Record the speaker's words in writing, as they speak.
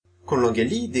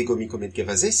Conlangery dego mi comet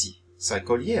gavazesi, sai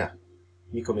colier.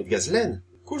 Mi comet gazlen,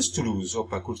 culs Toulouse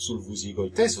opa culs sulvusi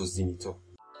goitesos dinito.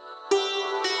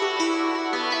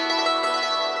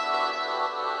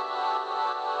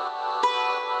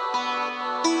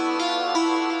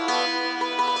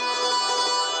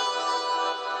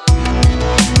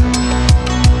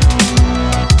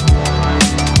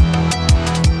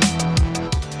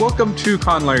 Welcome to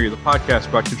Conlangery, the podcast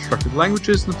about constructed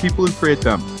languages and the people who create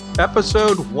them.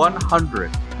 Episode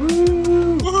 100.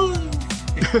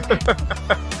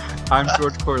 I'm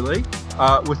George Corley.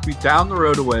 With me down the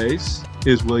road a ways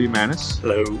is William Annis.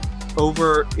 Hello.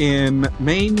 Over in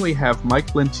Maine, we have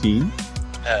Mike Lentine.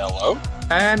 Hello.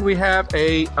 And we have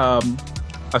a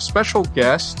special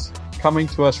guest coming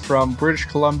to us from British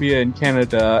Columbia in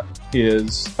Canada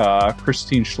is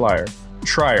Christine Schreyer.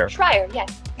 Schreyer,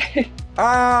 yes.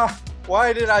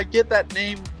 Why did I get that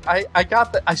name?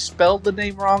 I spelled the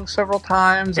name wrong several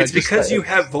times. It's because you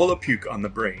have Volapük on the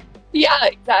brain. Yeah,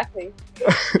 exactly.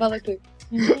 Volapük.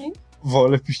 Mm-hmm.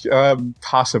 Volapük,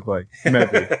 possibly.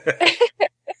 Maybe.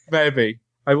 Maybe.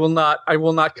 I will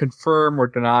not confirm or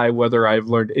deny whether I've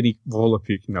learned any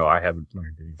Volapük. No, I haven't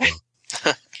learned any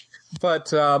Volapük. But,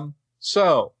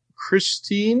 so,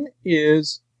 Christine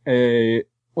is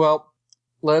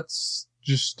let's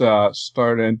just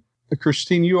start in.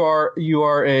 Christine, you are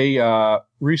a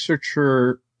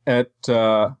researcher at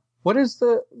what is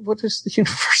the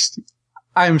university?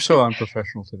 I am so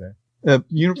unprofessional today.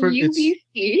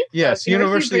 UBC. Yes,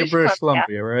 University of British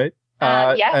Columbia, right?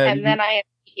 Yes, and then I am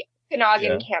the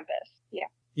Okanagan campus.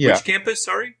 Yeah. Which campus?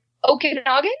 Sorry.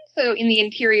 Okanagan, so in the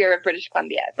interior of British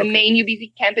Columbia. The main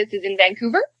UBC campus is in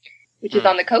Vancouver, which is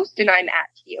on the coast, and I'm at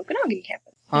the Okanagan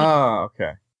campus.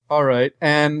 Okay. All right.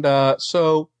 And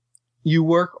so you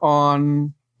work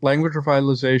on language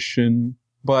revitalization,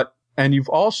 and you've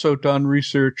also done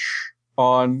research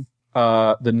on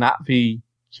the Na'vi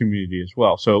community as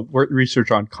well. So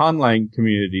research on Conlang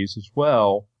communities as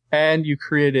well. And you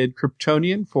created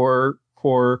Kryptonian for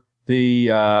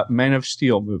the Man of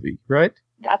Steel movie, right?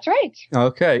 That's right.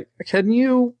 Okay.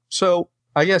 So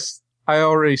I guess I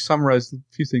already summarized a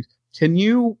few things. Can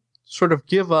you sort of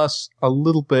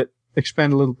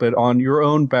expand a little bit on your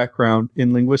own background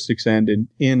in linguistics and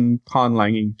in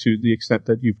conlanging to the extent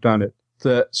that you've done it.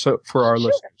 So for our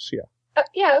listeners,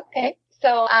 yeah. Okay.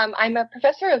 So, I'm a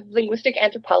professor of linguistic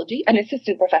anthropology, an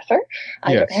assistant professor.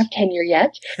 I don't have tenure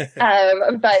yet.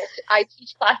 But I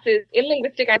teach classes in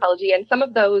linguistic anthropology, and some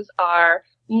of those are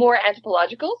more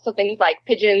anthropological. So things like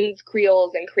pidgins,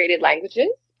 creoles, and created languages.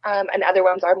 And other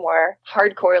ones are more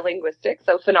hardcore linguistics,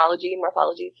 so phonology,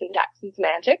 morphology, syntax, and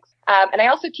semantics. And I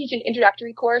also teach an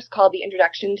introductory course called the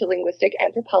Introduction to Linguistic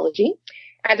Anthropology.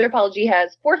 Anthropology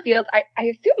has 4 fields. I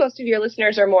assume most of your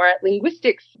listeners are more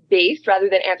linguistics-based rather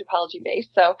than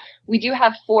anthropology-based. So we do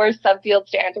have 4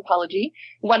 subfields to anthropology,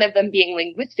 one of them being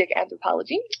linguistic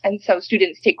anthropology. And so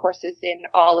students take courses in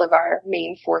all of our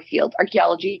main 4 fields,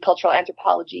 archaeology, cultural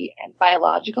anthropology, and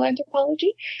biological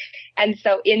anthropology. And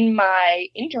so in my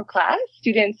intro class,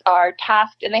 students are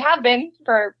tasked, and they have been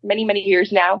for many, many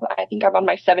years now. I think I'm on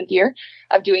my 7th year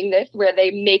of doing this, where they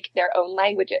make their own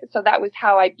languages. So that was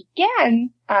how I began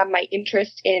my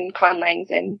interest in conlangs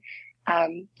and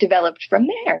developed from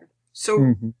there.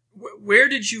 So where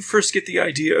did you first get the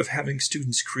idea of having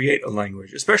students create a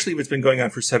language? Especially if it's been going on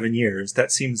for 7 years.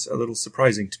 That seems a little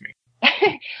surprising to me.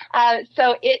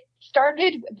 So it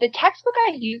started, the textbook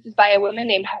I use is by a woman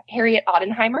named Harriet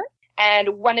Ottenheimer.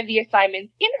 And one of the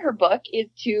assignments in her book is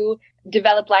to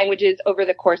develop languages over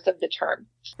the course of the term.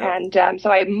 And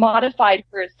so I modified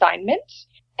her assignment,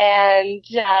 and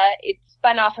it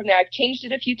spun off from there. I've changed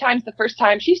it a few times. The first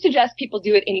time, she suggests people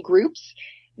do it in groups.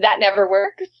 That never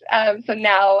works. So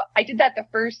now I did that the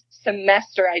first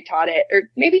semester I taught it, or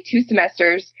maybe 2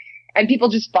 semesters. And people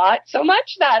just fought so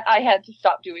much that I had to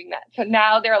stop doing that. So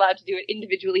now they're allowed to do it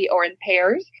individually or in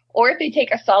pairs. Or if they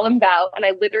take a solemn vow, and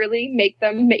I literally make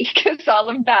them make a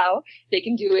solemn vow, they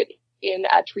can do it in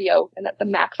a trio, and that's the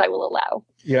max I will allow.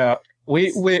 Yeah.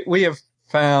 We have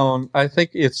found, I think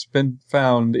it's been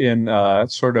found in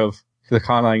sort of the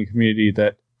conlang community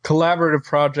that collaborative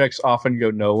projects often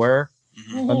go nowhere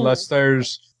unless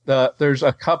there's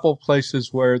a couple places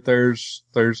where there's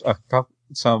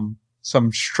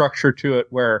some structure to it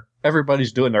where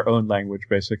everybody's doing their own language,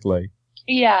 basically.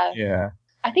 Yeah. Yeah.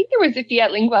 I think there was a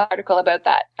Fiat Lingua article about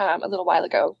that a little while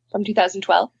ago from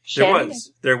 2012.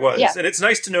 There was. Yeah. And it's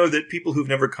nice to know that people who've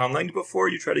never conlanged before,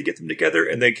 you try to get them together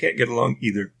and they can't get along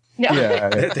either. No. Yeah.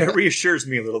 That reasures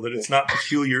me a little that it's not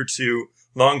peculiar to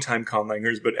longtime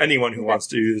conlangers, but anyone who wants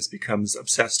to do this becomes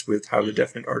obsessed with how the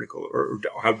definite article or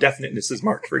how definiteness is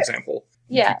marked, for example.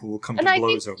 Yeah. People will come And to I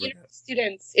blows think over that.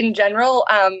 students in general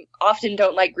often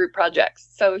don't like group projects.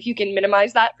 So if you can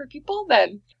minimize that for people,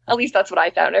 then at least that's what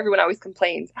I found. Everyone always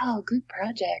complains, oh, group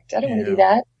project. I don't want to do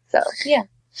that. So, yeah.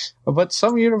 But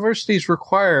some universities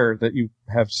require that you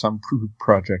have some group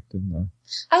project in the...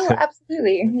 Oh,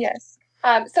 absolutely. Yes.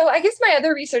 So I guess my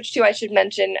other research too, I should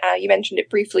mention, you mentioned it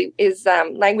briefly, is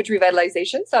language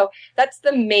revitalization. So that's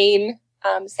the main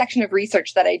section of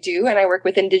research that I do. And I work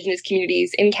with Indigenous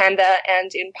communities in Canada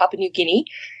and in Papua New Guinea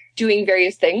doing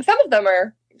various things. Some of them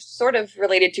are sort of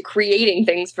related to creating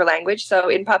things for language. So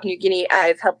in Papua New Guinea,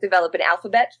 I've helped develop an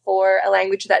alphabet for a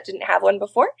language that didn't have one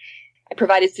before. I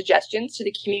provided suggestions to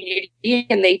the community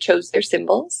and they chose their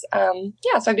symbols. So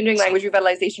I've been doing language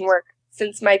revitalization work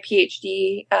since my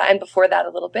PhD and before that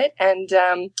a little bit. And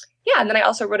and then I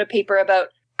also wrote a paper about,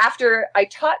 after I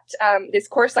taught this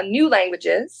course on new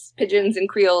languages, pidgins and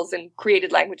creoles and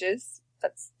created languages.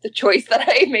 That's the choice that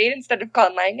I made instead of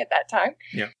Conlang at that time.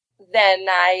 Yeah. Then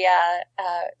I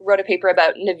wrote a paper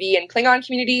about Na'vi and Klingon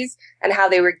communities and how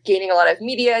they were gaining a lot of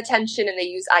media attention and they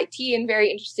use IT in very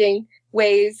interesting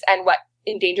ways and what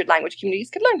endangered language communities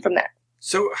could learn from that.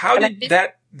 So how did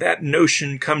that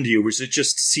notion come to you? Was it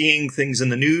just seeing things in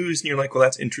the news and you're like, well,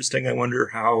 that's interesting. I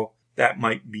wonder how that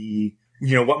might be,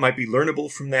 what might be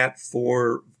learnable from that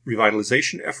for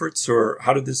revitalization efforts, or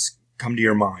how did this come to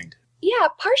your mind? Yeah,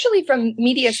 partially from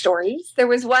media stories. There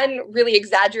was one really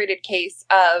exaggerated case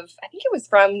of, I think it was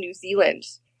from New Zealand,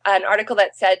 an article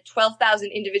that said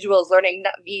 12,000 individuals learning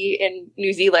Na'vi in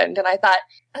New Zealand. And I thought,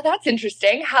 oh, that's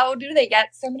interesting. How do they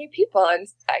get so many people? And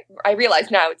I realize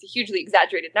now it's a hugely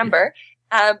exaggerated number.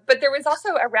 But there was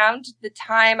also, around the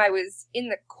time I was in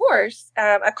the course,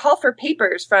 a call for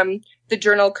papers from the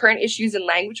journal Current Issues in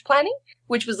Language Planning,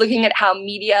 which was looking at how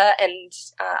media and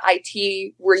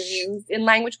IT were used in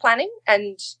language planning.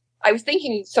 And I was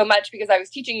thinking so much because I was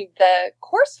teaching the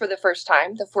course for the first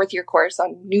time, the fourth year course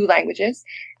on new languages,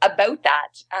 about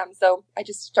that. So I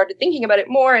just started thinking about it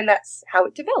more, and that's how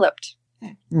it developed.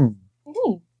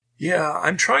 Yeah,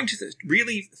 I'm trying to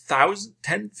really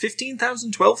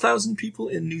 15,000, 12,000 people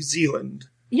in New Zealand.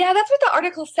 Yeah, that's what the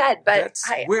article said, but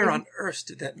where on earth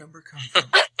did that number come from?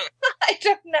 I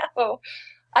don't know.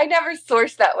 I never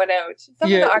sourced that one out. Some of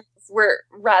the articles were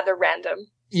rather random.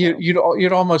 So.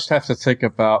 You'd almost have to think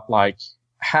about, like,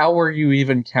 how were you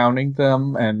even counting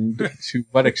them, and to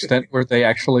what extent were they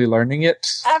actually learning it?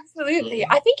 Absolutely.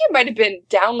 I think it might have been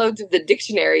downloads of the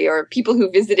dictionary or people who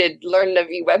visited Learn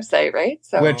Na'vi website, right?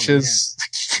 So, which is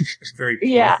very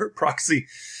poor proxy.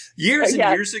 Years and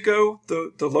years ago,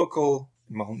 the local,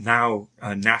 now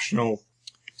national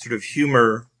sort of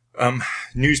humor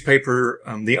newspaper,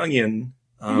 The Onion,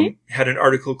 had an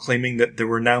article claiming that there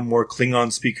were now more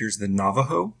Klingon speakers than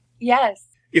Navajo. Yes.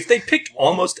 If they picked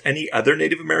almost any other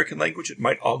Native American language, it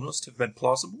might almost have been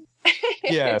plausible.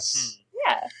 Yes.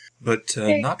 Yeah. But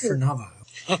not for Navajo.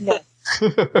 No.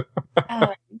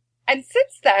 And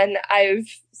since then, I've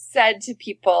said to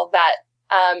people that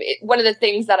one of the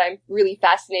things that I'm really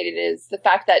fascinated is the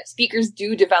fact that speakers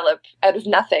do develop out of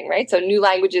nothing, right? So new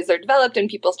languages are developed and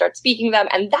people start speaking them.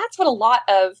 And that's what a lot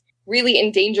of really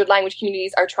endangered language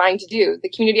communities are trying to do. The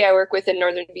community I work with in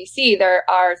northern BC, there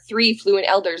are 3 fluent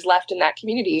elders left in that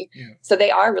community. Yeah. So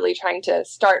they are really trying to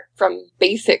start from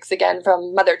basics again,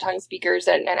 from mother tongue speakers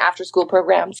and after school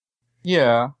programs.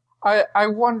 Yeah. I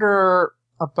wonder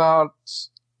about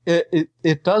it.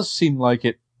 It does seem like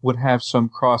it would have some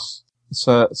cross,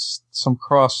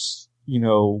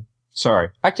 sorry,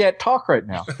 I can't talk right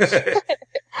now.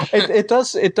 It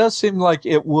does seem like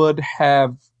it would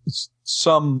have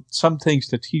some things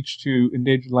to teach to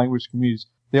endangered language communities.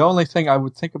 The only thing I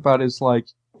would think about is, like,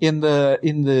 in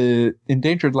the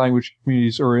endangered language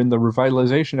communities or in the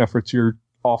revitalization efforts, you're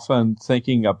often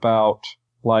thinking about,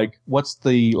 like, what's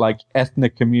the, like,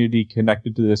 ethnic community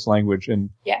connected to this language,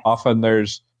 and often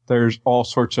there's all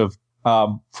sorts of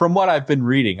from what I've been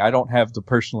reading, I don't have the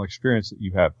personal experience that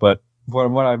you have, but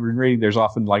from what I've been reading, there's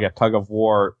often like a tug of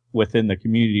war within the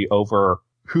community over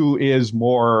who is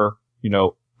more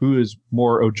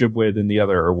Ojibwe than the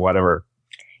other or whatever.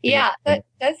 Yeah, that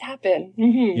does happen.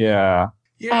 Mm-hmm. Yeah.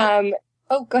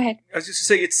 Go ahead. I was just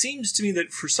going to say, it seems to me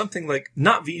that for something like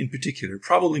Na'vi in particular,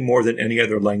 probably more than any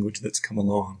other language that's come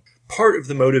along, part of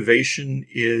the motivation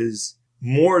is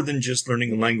more than just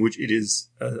learning a language. It is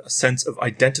a sense of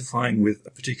identifying with a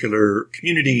particular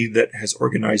community that has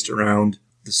organized around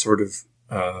the sort of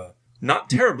not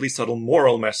terribly subtle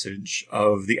moral message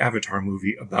of the Avatar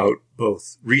movie about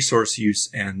both resource use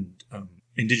and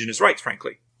indigenous rights,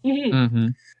 frankly. Mm-hmm. Mm-hmm.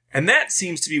 And that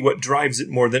seems to be what drives it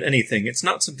more than anything. It's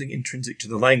not something intrinsic to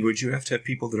the language. You have to have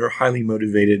people that are highly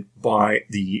motivated by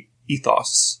the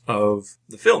ethos of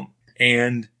the film.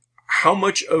 And how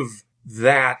much of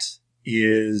that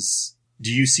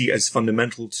do you see as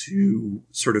fundamental to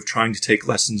sort of trying to take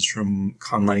lessons from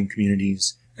Conlang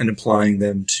communities and applying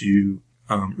them to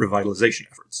revitalization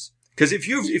efforts? Because if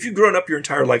you've grown up your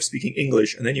entire life speaking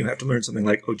English and then you have to learn something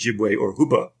like Ojibwe or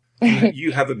Huba,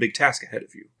 you have a big task ahead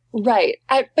of you. Right.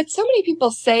 But so many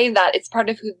people say that it's part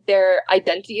of who their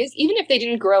identity is. Even if they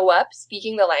didn't grow up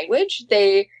speaking the language,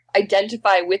 they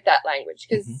identify with that language.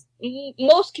 Because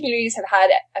most communities have had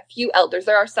a few elders.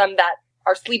 There are some that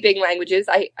are sleeping languages.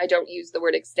 I don't use the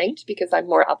word extinct because I'm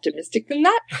more optimistic than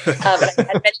that. I've had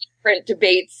many different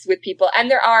debates with people.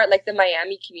 And there are, like the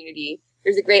Miami community,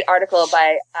 there's a great article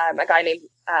by a guy named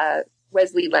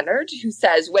Wesley Leonard, who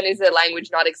says, when is a language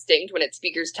not extinct? When its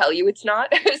speakers tell you it's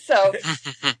not. So,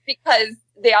 because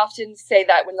they often say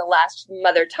that when the last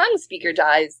mother tongue speaker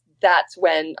dies, that's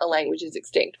when a language is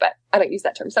extinct. But I don't use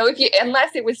that term. So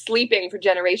unless it was sleeping for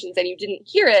generations and you didn't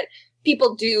hear it,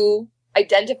 people do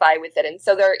identify with it. And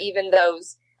so there are even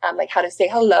those, like how to say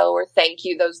hello or thank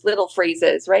you, those little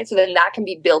phrases, right? So then that can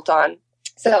be built on.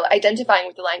 So identifying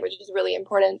with the language is really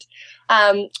important.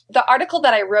 The article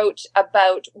that I wrote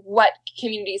about what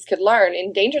communities could learn,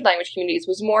 endangered language communities,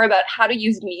 was more about how to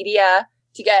use media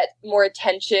to get more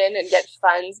attention and get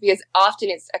funds, because often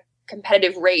it's a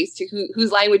competitive race to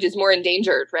whose language is more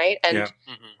endangered, right? And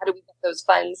how do we get those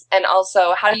funds? And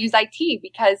also how to use IT,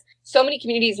 because so many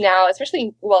communities now,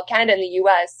 especially, Canada and the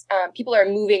US, people are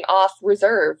moving off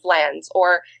reserve lands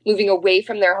or moving away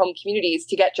from their home communities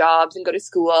to get jobs and go to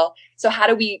school. So how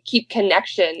do we keep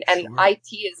connection? And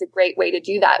IT is a great way to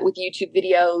do that with YouTube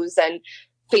videos and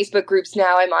Facebook groups.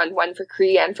 Now I'm on one for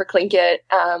Cree and for Tlingit.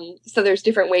 So there's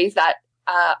different ways that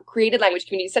created language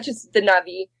communities such as the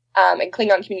Navi and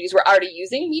Klingon communities were already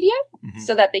using media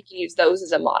so that they can use those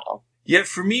as a model. Yeah,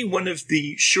 for me, one of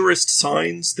the surest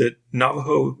signs that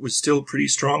Navajo was still pretty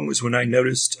strong was when I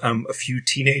noticed a few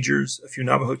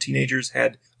Navajo teenagers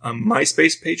had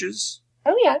MySpace pages.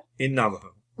 Oh, yeah. In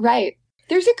Navajo. Right.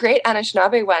 There's a great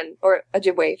Anishinaabe one, or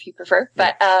Ojibwe if you prefer,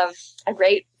 but a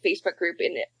great Facebook group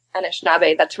in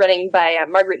Anishinaabe that's running by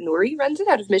Margaret Nouri, runs it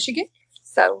out of Michigan.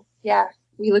 So, yeah,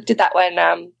 we looked at that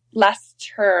one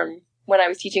last term when I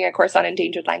was teaching a course on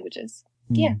endangered languages.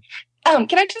 Yeah.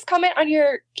 Can I just comment on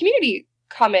your community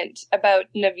comment about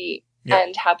Navi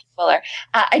and how people are?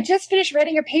 I just finished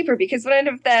writing a paper because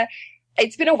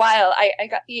it's been a while. I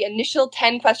got the initial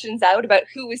 10 questions out about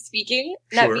who was speaking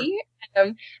Navi.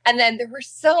 And then there were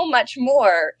so much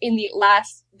more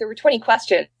there were 20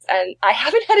 questions, and I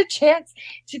haven't had a chance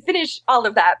to finish all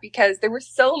of that because there was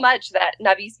so much that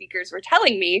Navi speakers were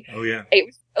telling me. Oh, yeah. It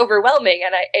was overwhelming,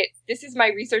 and this is my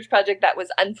research project that was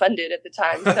unfunded at the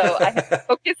time, so I had to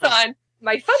focus on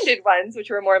my funded ones,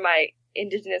 which were more my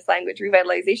Indigenous language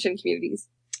revitalization communities.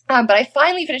 But I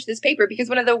finally finished this paper because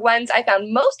one of the ones I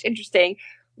found most interesting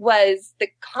was the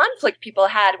conflict people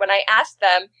had when I asked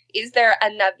them, is there a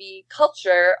Navi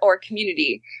culture or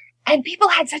community? And people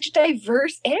had such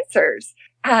diverse answers.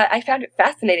 I found it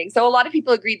fascinating. So a lot of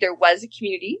people agreed there was a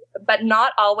community, but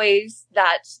not always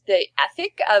that the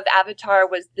ethic of Avatar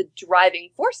was the driving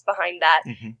force behind that.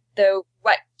 Though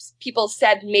what people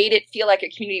said made it feel like a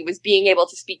community was being able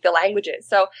to speak the languages.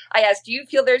 So I asked, do you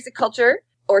feel there's a culture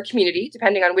or community,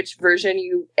 depending on which version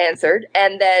you answered?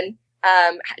 And then,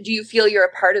 do you feel you're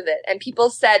a part of it? And people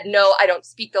said, no, I don't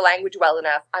speak the language well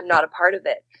enough. I'm not a part of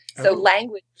it. So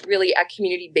language is really a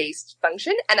community-based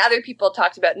function. And other people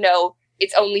talked about, no,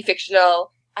 it's only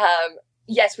fictional.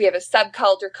 Yes, we have a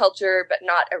subculture culture, but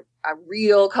not a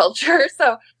real culture.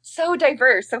 So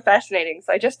diverse, so fascinating.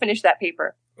 So I just finished that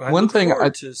paper. Well, I look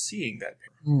forward to seeing that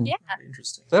paper. Yeah.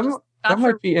 Interesting. That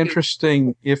might be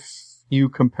interesting if you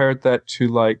compared that to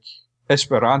like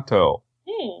Esperanto,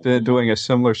 doing a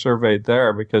similar survey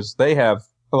there, because they have,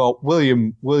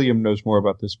 William knows more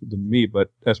about this than me,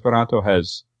 but Esperanto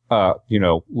has,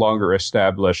 longer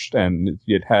established, and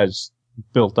it has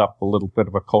built up a little bit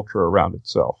of a culture around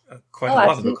itself. Quite a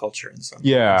lot of a culture in some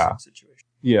situations.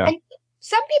 Yeah. And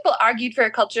some people argued for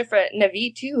a culture for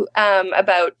Navi too,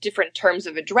 about different terms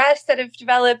of address that have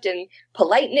developed and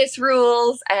politeness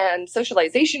rules and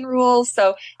socialization rules.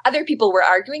 So other people were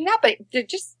arguing that, but they're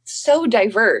just so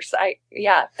diverse.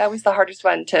 That was the hardest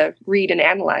one to read and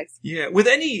analyze. Yeah. With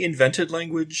any invented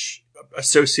language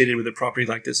associated with a property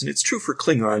like this, and it's true for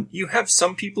Klingon, you have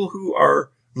some people who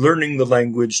are learning the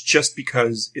language just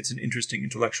because it's an interesting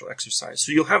intellectual exercise.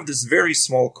 So you'll have this very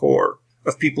small core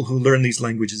of people who learn these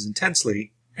languages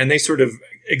intensely, and they sort of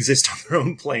exist on their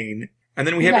own plane. And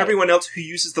then we have everyone else who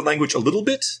uses the language a little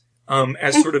bit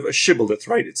as sort of a shibboleth,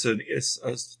 right? It's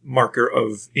a marker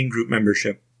of in-group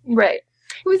membership. Right.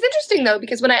 It was interesting, though,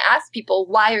 because when I asked people,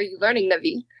 why are you learning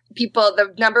Navi?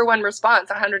 The number one response,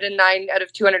 109 out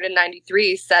of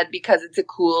 293, said because it's a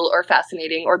cool or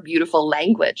fascinating or beautiful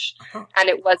language. Uh-huh. And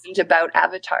it wasn't about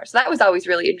Avatar. So that was always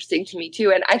really interesting to me,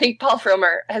 too. And I think Paul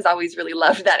Fromer has always really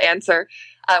loved that answer.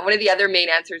 One of the other main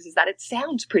answers is that it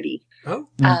sounds pretty,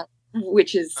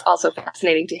 which is also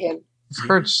fascinating to him. I've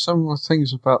heard some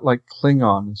things about like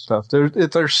Klingon and stuff.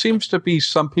 There seems to be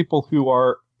some people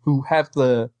who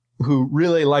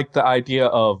really like the idea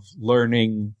of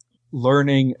learning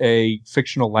a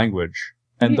fictional language,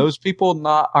 and those people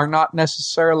are not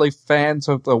necessarily fans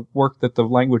of the work that the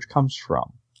language comes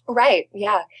from. Right,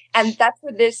 yeah. And that's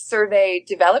where this survey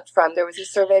developed from. There was a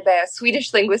survey by a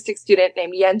Swedish linguistic student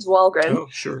named Jens Wahlgren. Oh,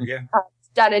 sure, yeah.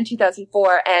 Done in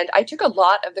 2004, and I took a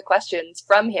lot of the questions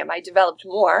from him. I developed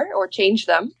more or changed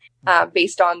them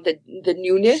based on the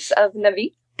newness of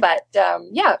Navi. But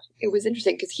it was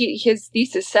interesting because his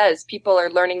thesis says people are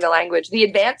learning the language, the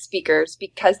advanced speakers,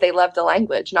 because they love the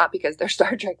language, not because they're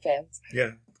Star Trek fans.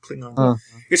 Yeah, Klingon.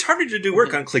 It's harder to do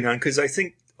work on Klingon because I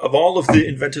think of all of the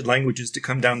invented languages to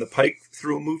come down the pike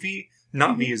through a movie,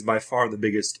 Navi is by far the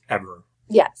biggest ever.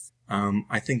 Yes.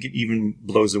 I think it even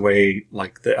blows away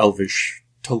like the Elvish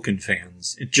Tolkien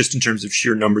fans, just in terms of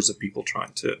sheer numbers of people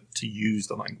trying to use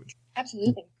the language.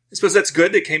 Absolutely. I suppose that's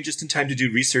good. They came just in time to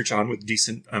do research on with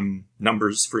decent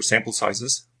numbers for sample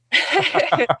sizes.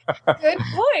 Good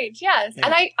point, yes. Yeah.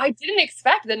 And I didn't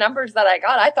expect the numbers that I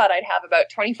got. I thought I'd have about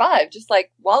 25, just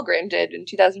like Wahlgren did in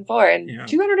 2004, and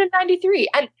 293.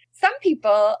 And some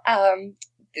people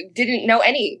didn't know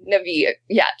any Navi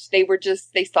yet. They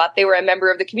thought they were a member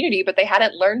of the community, but they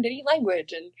hadn't learned any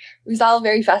language, and it was all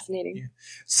very fascinating. Yeah.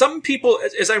 Some people,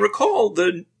 as I recall,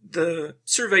 the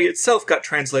survey itself got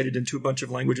translated into a bunch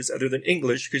of languages other than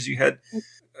English, because you had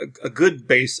a good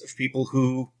base of people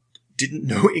who didn't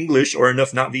know English or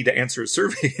enough Navi to answer a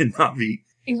survey in Navi.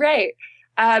 Right.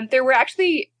 There were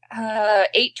actually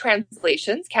 8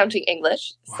 translations, counting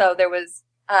English. Wow. So there was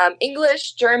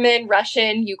English, German,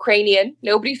 Russian, Ukrainian.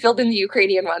 Nobody filled in the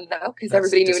Ukrainian one, though, because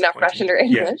everybody knew enough Russian or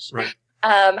English. Yeah,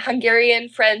 right. Hungarian,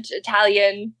 French,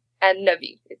 Italian, and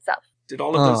Navi itself. Did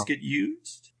all of those get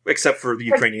used? Except for the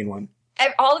Ukrainian one.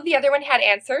 All of the other one had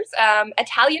answers.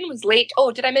 Italian was late.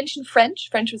 Oh, did I mention French?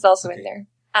 French was also in there.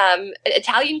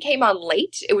 Italian came on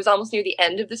late. It was almost near the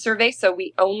end of the survey, so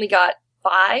we only got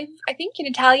 5, I think, in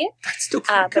Italian. That's still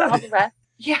pretty good. But all the rest,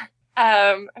 yeah.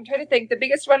 I'm trying to think. The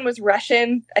biggest one was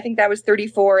Russian. I think that was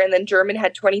 34, and then German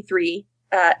had 23.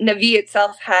 Navi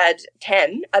itself had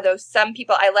 10, although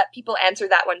I let people answer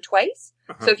that one twice.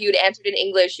 Uh-huh. So if you had answered in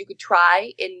English, you could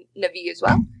try in Navi as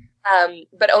well.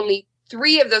 But only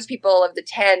 3 of those people of the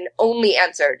 10 only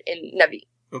answered in Navi.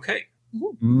 Okay.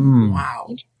 Mm.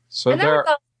 Wow. So there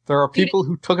are people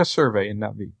who took a survey in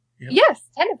Navi. Yeah. Yes,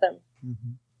 10 of them.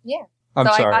 Mm-hmm. Yeah. I'm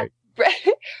sorry.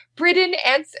 Britain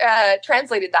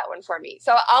translated that one for me.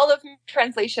 So all of my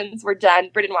translations were done,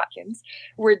 Britain Watkins,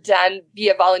 were done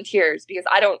via volunteers because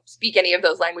I don't speak any of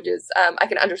those languages. I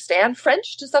can understand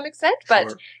French to some extent,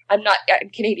 but I'm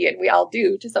Canadian. We all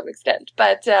do to some extent,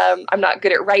 but I'm not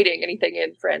good at writing anything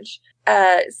in French.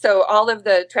 So all of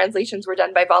the translations were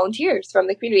done by volunteers from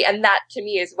the community. And that to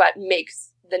me is what makes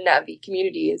the Navi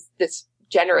community, is this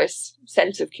generous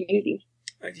sense of community.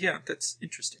 Yeah, that's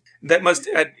interesting. That must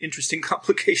add interesting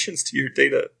complications to your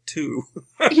data, too.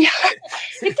 Yeah,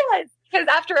 it does. Because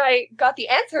after I got the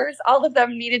answers, all of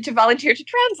them needed to volunteer to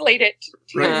translate it.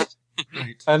 Right.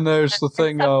 And there's the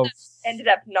thing of... ended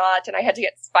up not, and I had to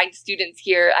find students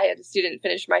here. I had a student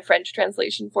finish my French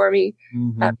translation for me.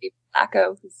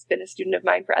 Blacko, who's been a student of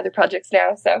mine for other projects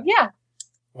now. So, yeah.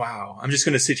 Wow. I'm just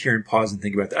going to sit here and pause and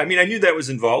think about that. I mean, I knew that was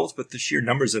involved, but the sheer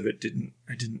numbers of it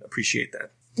I didn't appreciate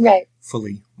that. Right.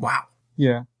 Fully. Wow.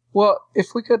 Yeah. Well,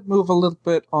 if we could move a little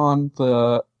bit on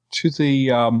the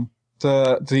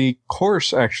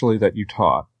course actually that you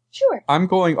taught. Sure. I'm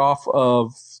going off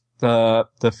of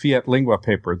the Fiat Lingua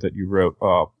paper that you wrote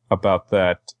about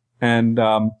that. And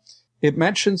it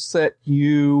mentions that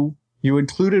you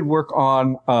included work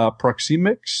on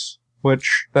proxemics,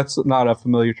 which that's not a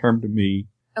familiar term to me.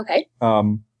 Okay.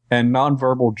 And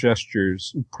nonverbal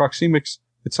gestures. Proxemics,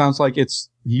 it sounds like it's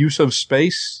use of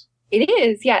space. It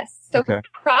is, yes. So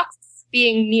prox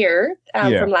being near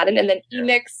from Latin, and then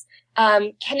emics.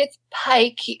 Kenneth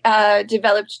Pike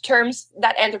developed terms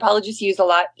that anthropologists use a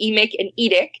lot, emic and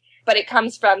edic, but it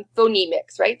comes from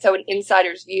phonemics, right? So an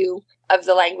insider's view of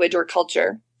the language or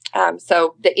culture.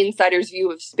 So the insider's view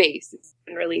of space is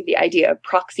really the idea of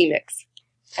proxemics.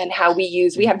 And how we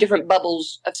have different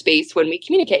bubbles of space when we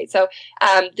communicate. So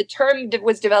the term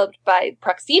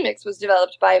proxemics was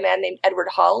developed by a man named Edward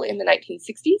Hall in the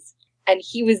 1960s. And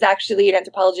he was actually an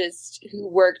anthropologist who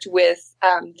worked with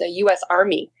the U.S.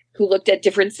 Army, who looked at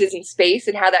differences in space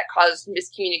and how that caused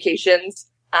miscommunications.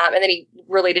 And then he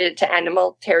related it to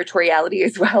animal territoriality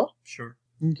as well. Sure.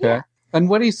 Okay. Yeah. And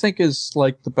what do you think is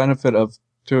like the benefit of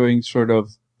doing sort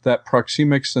of that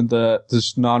proxemics and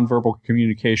this nonverbal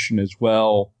communication as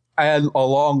well, and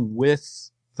along with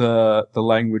the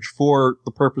language for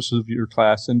the purposes of your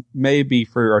class and maybe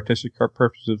for artistic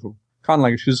purposes of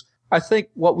Conlangery? Because I think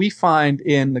what we find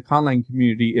in the Conlang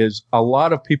community is a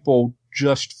lot of people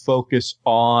just focus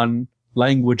on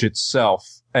language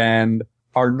itself and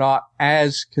are not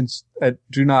as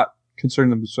do not concern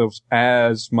themselves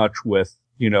as much with,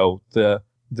 the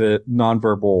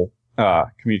nonverbal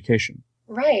communication.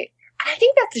 Right. I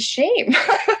think that's a shame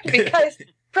because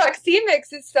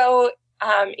proxemics is so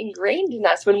ingrained in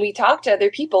us. When we talk to other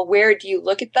people, where do you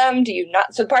look at them? Do you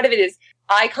not? So part of it is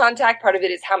eye contact. Part of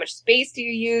it is how much space do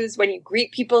you use? When you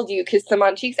greet people, do you kiss them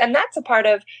on cheeks? And that's a part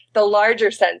of the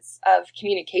larger sense of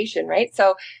communication, right?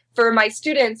 So for my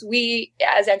students, we,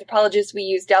 as anthropologists, we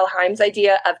use Del Heim's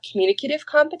idea of communicative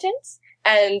competence.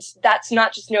 And that's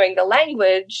not just knowing the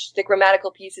language, the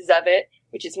grammatical pieces of it,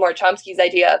 which is more Chomsky's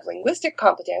idea of linguistic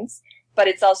competence, but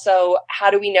it's also how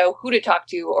do we know who to talk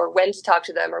to or when to talk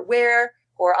to them or where,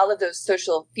 or all of those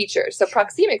social features. So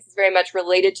proxemics is very much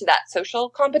related to that social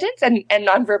competence and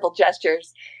nonverbal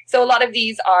gestures. So a lot of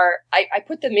these are, I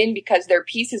put them in because they're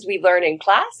pieces we learn in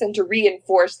class, and to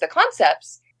reinforce the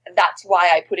concepts, that's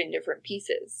why I put in different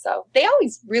pieces. So they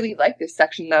always really like this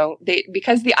section though,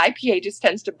 because the IPA just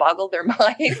tends to boggle their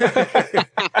mind.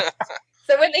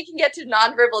 So when they can get to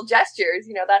nonverbal gestures,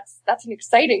 that's an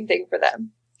exciting thing for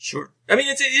them. Sure. I mean,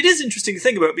 it is interesting to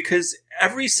think about because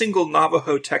every single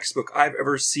Navajo textbook I've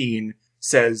ever seen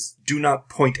says, do not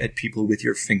point at people with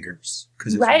your fingers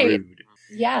because it's rude.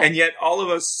 Yeah. And yet all of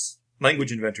us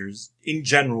language inventors in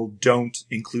general don't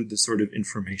include this sort of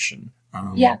information.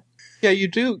 Yeah, you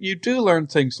do learn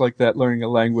things like that, learning a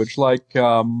language. Like,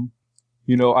 I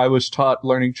was taught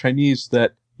learning Chinese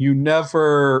that you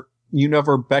never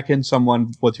beckon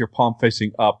someone with your palm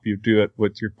facing up. You do it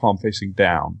with your palm facing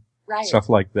down. Right. Stuff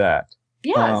like that.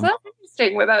 Yeah, so that's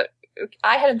interesting.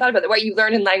 I hadn't thought about that. What you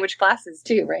learn in language classes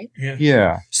too, right?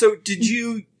 Yeah. So did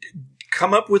you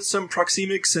come up with some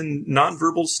proxemics and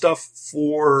nonverbal stuff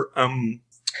for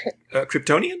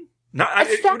Kryptonian?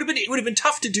 It would have been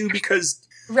tough to do because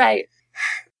right.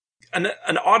 An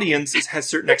audience has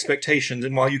certain expectations,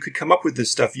 and while you could come up with this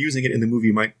stuff, using it in the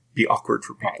movie might be awkward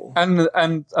for people.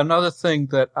 And another thing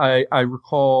that I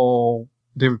recall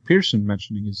David Pearson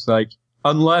mentioning is like,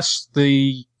 unless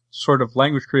the sort of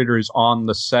language creator is on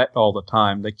the set all the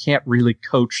time, they can't really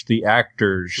coach the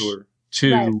actors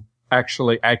to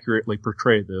actually accurately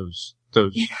portray those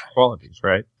qualities,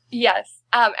 right? Yes.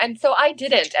 And so I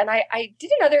didn't. And I did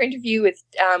another interview with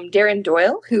Darren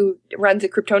Doyle, who runs a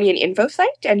Kryptonian info site,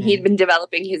 and he'd been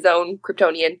developing his own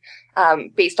Kryptonian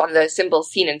based on the symbols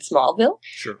seen in Smallville.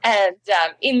 Sure. And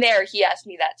in there, he asked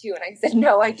me that too. And I said,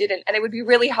 no, I didn't. And it would be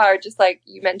really hard, just like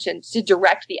you mentioned, to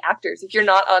direct the actors if you're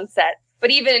not on set.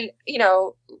 But even,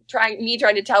 trying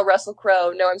to tell Russell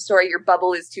Crowe, no, I'm sorry, your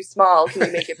bubble is too small. Can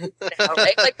you make it big now,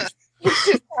 right? Like, it's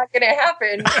just not going to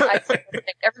happen.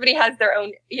 Everybody has their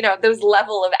own, those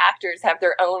level of actors have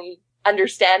their own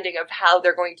understanding of how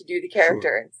they're going to do the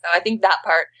character. Sure. So I think that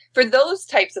part, for those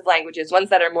types of languages, ones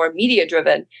that are more media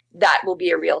driven, that will be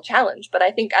a real challenge. But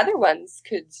I think other ones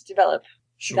could develop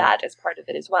that as part of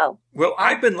it as well. Well,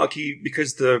 I've been lucky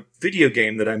because the video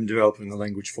game that I'm developing the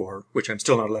language for, which I'm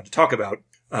still not allowed to talk about,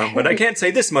 but I can't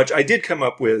say this much, I did come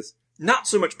up with not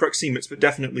so much proxemics, but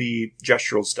definitely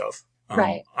gestural stuff.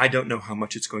 Right. I don't know how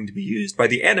much it's going to be used by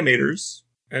the animators.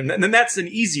 And then that's an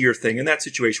easier thing in that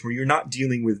situation where you're not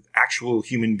dealing with actual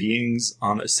human beings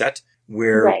on a set,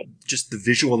 where just the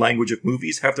visual language of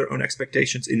movies have their own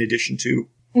expectations in addition to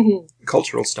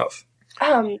cultural stuff.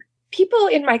 People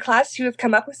in my class who have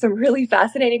come up with some really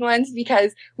fascinating ones,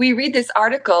 because we read this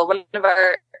article, one of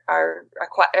our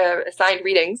assigned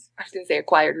readings, I was going to say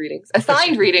acquired readings,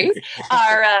 assigned readings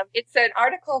are, it's an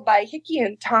article by Hickey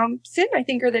and Thompson, I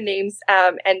think are the names,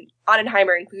 and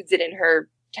Oppenheimer includes it in her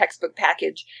textbook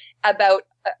package, about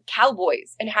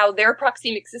cowboys and how their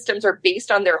proxemic systems are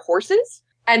based on their horses.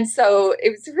 And so it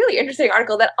was a really interesting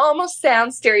article that almost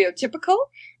sounds stereotypical,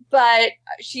 but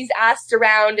she's asked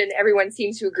around and everyone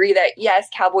seems to agree that yes,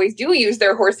 cowboys do use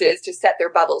their horses to set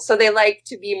their bubbles. So they like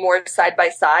to be more side by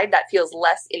side. That feels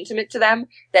less intimate to them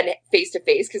than face to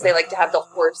face, because they like to have the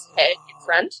horse head in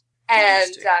front,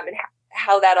 and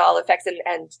how that all affects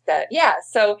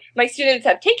so my students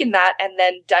have taken that and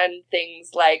then done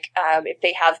things like if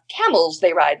they have camels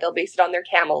they ride, they'll base it on their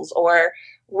camels, or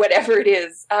whatever it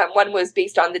is. One was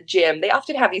based on the gym. They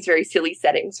often have these very silly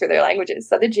settings for their languages.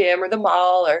 So the gym or the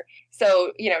mall or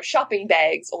so, shopping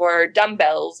bags or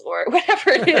dumbbells or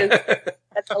whatever it is.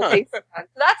 That's all based on. So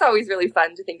that's always really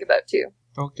fun to think about too.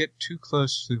 Don't get too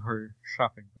close to her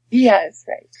shopping. Yes,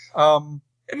 right.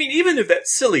 I mean, even if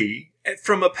that's silly,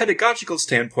 from a pedagogical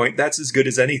standpoint, that's as good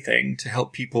as anything to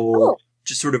help people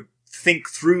just sort of think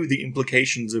through the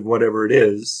implications of whatever it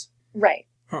is. Right.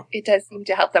 Huh. It does seem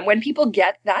to help them. When people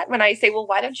get that, when I say, well,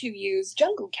 why don't you use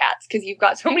jungle cats? Because you've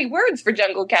got so many words for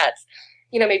jungle cats.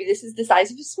 Maybe this is the size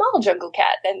of a small jungle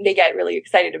cat. And they get really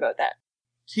excited about that.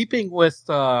 Keeping with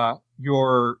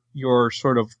your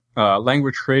sort of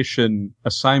language creation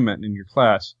assignment in your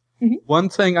class, one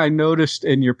thing I noticed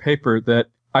in your paper that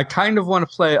I kind of want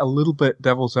to play a little bit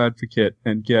devil's advocate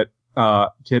and get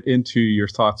into your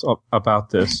thoughts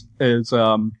about this is,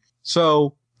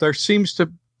 so there seemed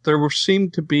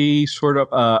to be sort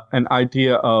of an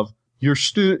idea of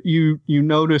you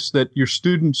notice that your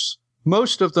students,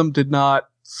 most of them did not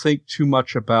think too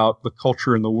much about the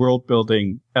culture and the world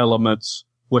building elements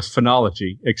with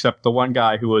phonology, except the one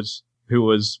guy who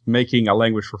was making a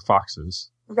language for foxes.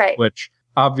 Right. Which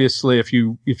obviously if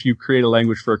you create a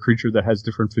language for a creature that has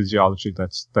different physiology,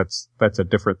 that's a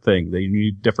different thing. They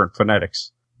need different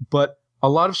phonetics. But a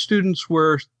lot of students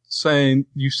were saying,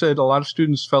 you said a lot of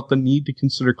students felt the need to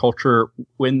consider culture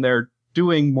when they're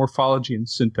doing morphology and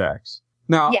syntax.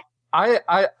 Now, yeah.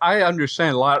 I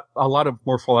understand a lot of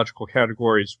morphological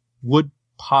categories would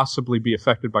possibly be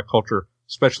affected by culture,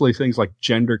 especially things like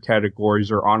gender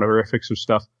categories or honorifics or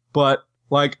stuff. But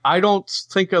I don't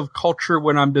think of culture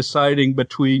when I'm deciding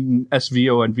between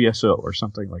SVO and VSO or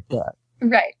something like that.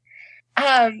 Right.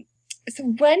 So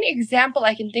one example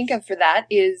I can think of for that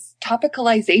is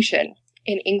topicalization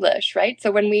in English, right? So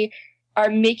when we are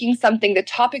making something the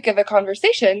topic of a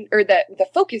conversation or the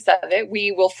focus of it,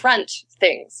 we will front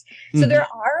things. So there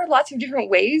are lots of different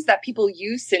ways that people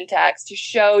use syntax to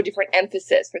show different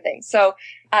emphasis for things. So,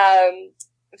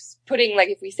 putting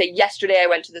if we say yesterday I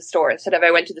went to the store instead of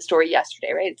I went to the store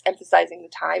yesterday, right? It's emphasizing the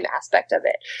time aspect of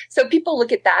it. So people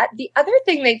look at that. The other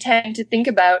thing they tend to think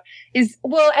about is,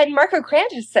 and Marco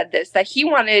Krant has said this, that he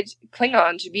wanted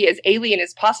Klingon to be as alien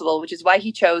as possible, which is why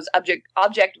he chose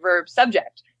object, verb,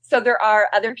 subject. So there are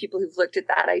other people who've looked at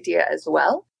that idea as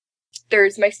well.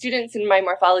 There's my students in my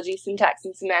morphology, syntax,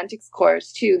 and semantics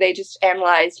course, too. They just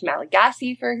analyzed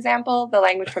Malagasy, for example, the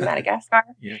language from Madagascar.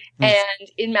 Yeah. And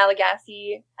in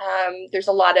Malagasy, there's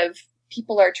a lot of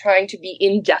people are trying to be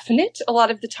indefinite a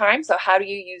lot of the time. So how do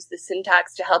you use the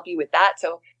syntax to help you with that?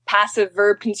 So passive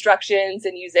verb constructions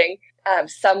and using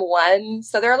someone.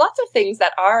 So there are lots of things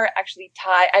that are actually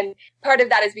tied. And part of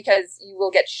that is because you will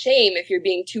get shame if you're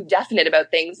being too definite about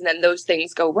things and then those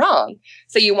things go wrong.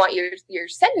 So you want your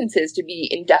sentences to be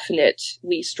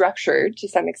indefinitely structured to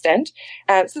some extent.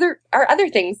 So there are other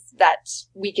things that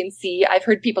we can see. I've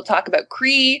heard people talk about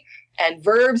Cree and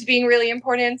verbs being really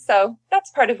important. So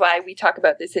that's part of why we talk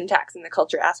about the syntax and the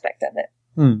culture aspect of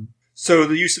it. So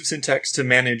the use of syntax to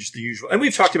manage the usual, and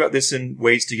we've talked about this in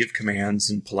ways to give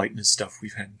commands and politeness stuff.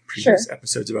 We've had previous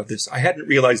episodes about this. I hadn't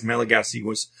realized Malagasy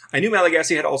I knew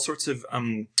Malagasy had all sorts of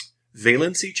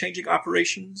valency changing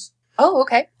operations. Oh,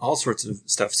 okay. All sorts of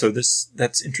stuff. So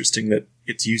that's interesting that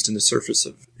it's used in the service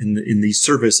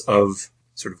of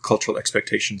sort of cultural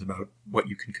expectations about what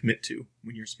you can commit to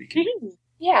when you're speaking.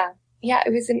 Yeah. Yeah,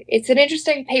 it's an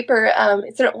interesting paper.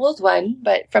 It's an old one,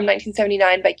 but from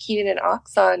 1979 by Keenan and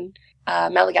Ox on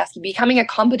Malagasy, becoming a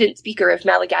competent speaker of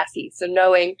Malagasy. So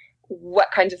knowing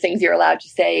what kinds of things you're allowed to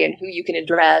say and who you can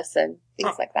address and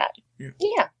things like that.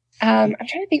 Yeah. I'm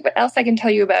trying to think what else I can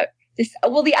tell you about this.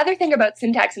 Well, the other thing about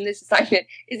syntax in this assignment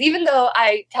is even though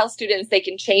I tell students they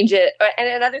can change it, and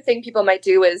another thing people might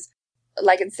do is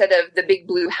instead of the big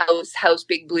blue house,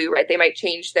 big blue, right? They might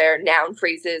change their noun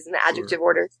phrases and the adjective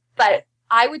orders. But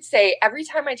I would say every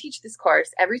time I teach this course,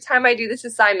 every time I do this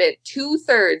assignment,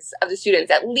 2/3 of the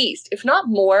students, at least, if not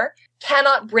more,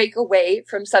 cannot break away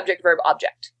from subject, verb,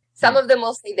 object. Some of them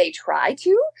will say they try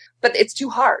to, but it's too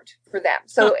hard for them.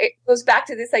 So it goes back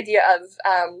to this idea of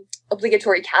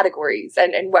obligatory categories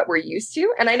and what we're used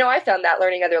to. And I know I found that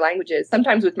learning other languages,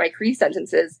 sometimes with my Cree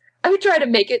sentences, I would try to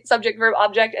make it subject, verb,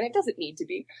 object, and it doesn't need to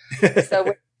be. So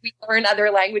when we learn other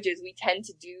languages, we tend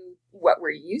to do what we're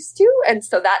used to. And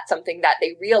so that's something that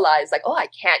they realize, I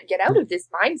can't get out of this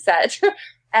mindset.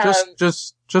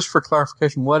 Just for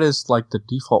clarification, what is the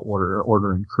default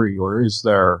order in Cree, or is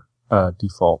there a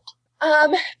default?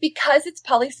 Because it's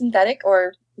polysynthetic,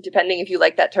 or depending if you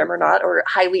like that term or not, or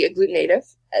highly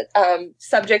agglutinative,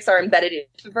 subjects are embedded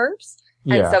into verbs.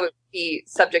 Yeah. And so it would be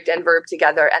subject and verb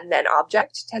together, and then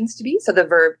object tends to be. So the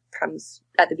verb comes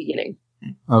at the beginning.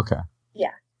 Okay.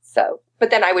 Yeah. So, but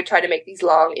then I would try to make these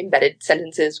long embedded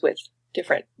sentences with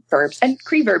different verbs. And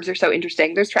Cree verbs are so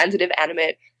interesting. There's transitive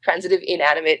animate, transitive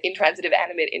inanimate, intransitive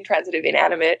animate, intransitive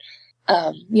inanimate.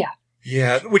 Yeah.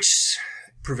 Yeah, which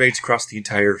pervades across the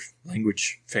entire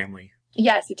language family.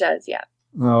 Yes, it does. Yeah.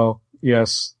 Oh,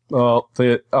 yes. Well,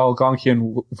 the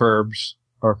Algonquian verbs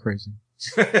are crazy.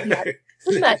 Yeah.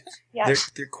 Pretty much. Yeah.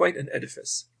 They're quite an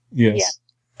edifice. Yes. Yeah.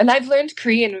 And I've learned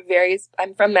Cree in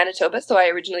I'm from Manitoba, so I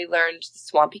originally learned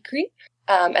Swampy Cree.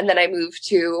 And then I moved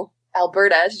to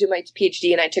Alberta to do my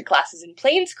PhD, and I took classes in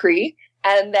Plains Cree.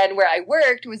 And then where I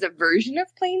worked was a version of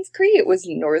Plains Cree. It was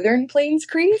Northern Plains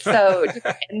Cree. So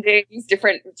different endings,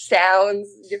 different sounds,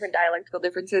 different dialectical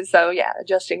differences. So yeah,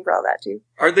 adjusting for all that too.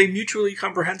 Are they mutually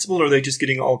comprehensible, or are they just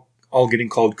getting all getting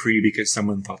called Cree because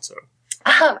someone thought so?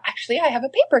 Actually, I have a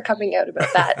paper coming out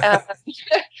about that.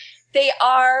 They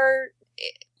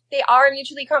are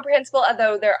mutually comprehensible,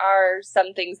 although there are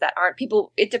some things that aren't.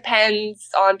 It depends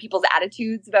on people's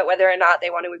attitudes about whether or not they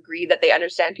want to agree that they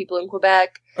understand people in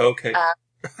Quebec. Okay.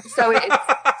 So it's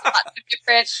lots of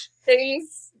different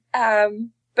things.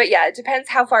 But yeah, it depends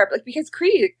how far, because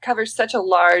Cree covers such a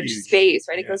large space,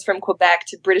 right? It goes from Quebec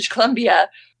to British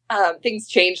Columbia. Things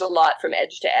change a lot from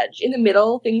edge to edge. In the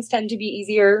middle, things tend to be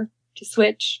easier to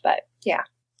switch, but yeah.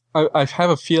 I have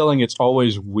a feeling it's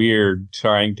always weird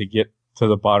trying to get to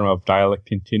the bottom of dialect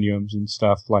continuums and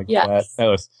stuff like that,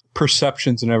 with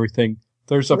perceptions and everything.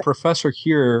 There's a professor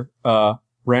here,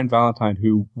 Rand Valentine,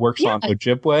 who works on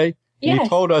Ojibwe, and he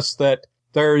told us that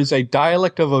there is a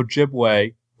dialect of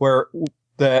Ojibwe where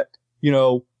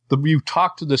you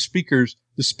talk to the speakers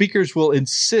will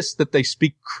insist that they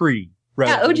speak Cree.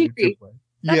 Yeah, Ojibwe.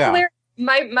 That's hilarious.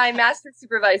 My master's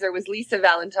supervisor was Lisa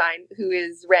Valentine, who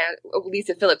is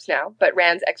Lisa Phillips now, but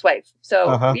Rand's ex-wife.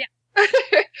 So, yeah.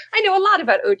 I know a lot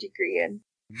about Ojibwe. And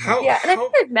I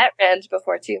think I've met Rand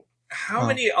before, too. How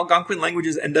many Algonquin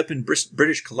languages end up in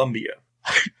British Columbia?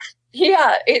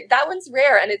 Yeah, that one's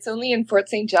rare, and it's only in Fort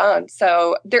St. John.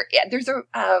 So there's an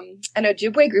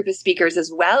Ojibwe group of speakers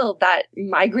as well that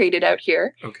migrated out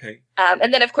here. Okay.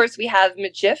 And then, of course, we have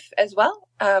Michif as well,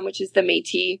 which is the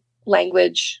Métis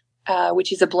language,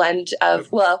 which is a blend of,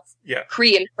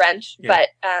 Cree and French. Yeah.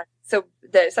 But so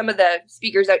some of the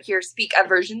speakers out here speak a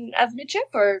version of Michif,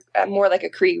 or more like a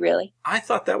Cree, really. I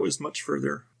thought that was much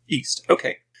further east.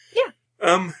 Okay. Yeah.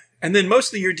 And then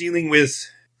mostly you're dealing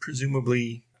with,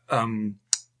 presumably, Athabascan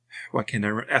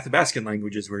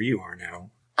languages where you are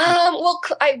now. Well,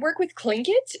 I work with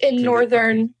Tlingit in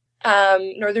northern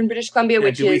British Columbia,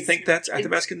 which do we think that's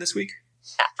Athabascan this week?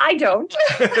 I don't.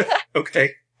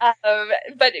 Okay.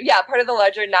 But yeah, part of the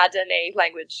larger Nadane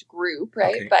language group,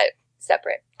 right? Okay. But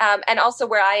separate. And also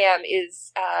where I am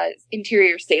is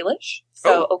Interior Salish,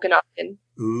 so Okanagan,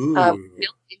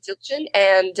 Tsiltchan,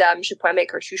 and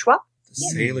Shupwemic or Shuswap.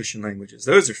 The Salishan languages;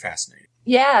 those are fascinating.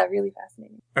 Yeah, really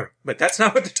fascinating. All right, but that's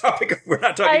not what the topic of. We're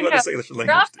not talking about the Salishan language.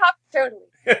 We're off topic totally.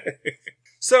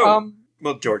 So,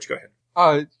 well, George, go ahead.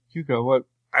 You go. What?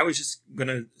 I was just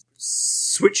gonna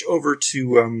switch over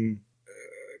to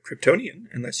Kryptonian,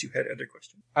 unless you had other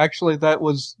questions. Actually, that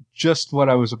was just what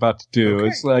I was about to do. Okay,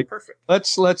 it's like perfect. Let's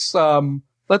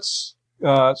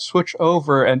switch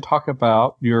over and talk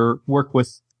about your work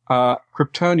with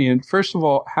Kryptonian. First of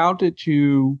all, how did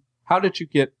you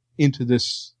get into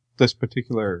this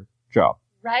particular job?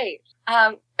 Right.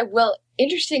 Well,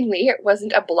 interestingly, it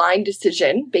wasn't a blind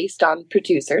decision based on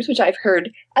producers, which I've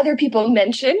heard other people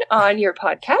mention on your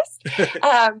podcast.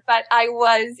 But I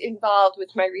was involved with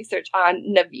my research on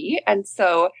Navi. And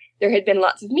so there had been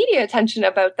lots of media attention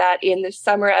about that in the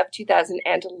summer of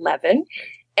 2011.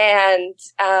 And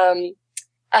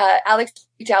Alex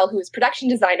McDowell, who was production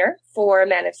designer for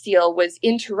Man of Steel, was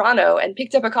in Toronto and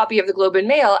picked up a copy of the Globe and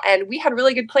Mail, and we had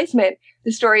really good placement.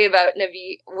 The story about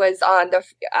Navi was on the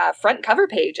front cover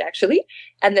page, actually,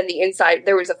 and then the inside,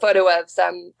 there was a photo of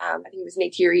some, I think it was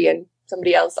Neytiri and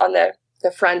somebody else on the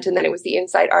front, and then it was the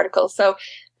inside article. So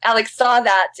Alex saw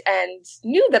that and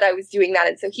knew that I was doing that,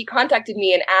 and so he contacted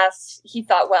me and asked, he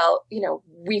thought, well,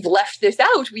 we've left this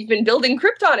out. We've been building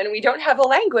Krypton and we don't have a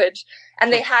language.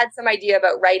 And they had some idea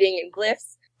about writing and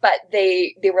glyphs, but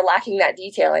they were lacking that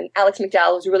detail. And Alex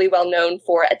McDowell was really well known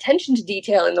for attention to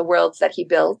detail in the worlds that he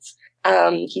built.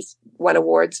 He's won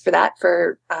awards for that,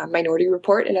 for Minority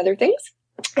Report and other things.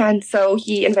 And so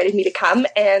he invited me to come,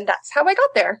 and that's how I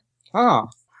got there. Ah,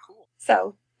 cool.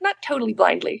 So not totally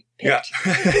blindly picked.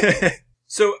 Yeah.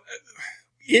 So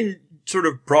sort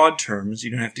of broad terms,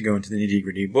 you don't have to go into the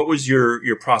nitty-gritty, what was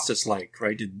your process like,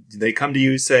 right? Did they come to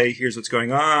you, say, here's what's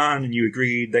going on, and you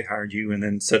agreed, they hired you, and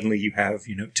then suddenly you have,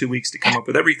 2 weeks to come up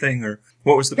with everything, or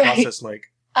what was the process like?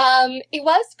 It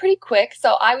was pretty quick.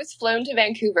 So I was flown to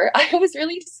Vancouver. I was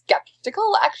really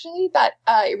skeptical, actually, that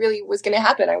it really was going to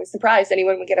happen. I was surprised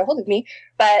anyone would get a hold of me.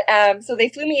 But so they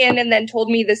flew me in and then told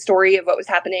me the story of what was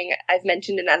happening. I've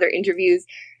mentioned in other interviews,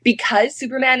 because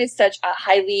Superman is such a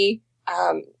highly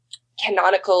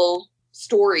canonical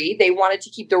story, they wanted to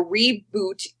keep the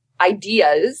reboot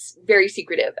ideas very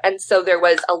secretive. And so there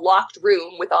was a locked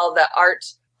room with all the art,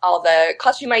 all the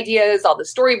costume ideas, all the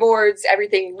storyboards,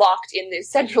 everything locked in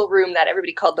this central room that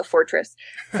everybody called the Fortress.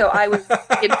 So I was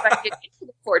invited into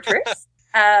the Fortress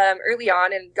early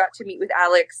on and got to meet with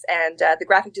Alex and the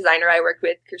graphic designer I worked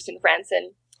with, Kirsten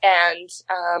Franson, and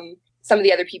some of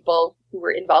the other people who were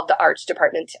involved, the art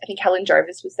department. I think Helen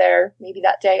Jarvis was there maybe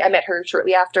that day. I met her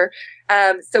shortly after.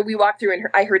 So we walked through and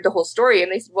I heard the whole story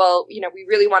and they said, well, we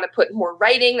really want to put more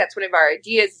writing. That's one of our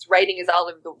ideas. Writing is all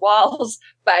over the walls,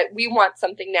 but we want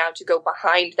something now to go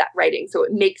behind that writing. So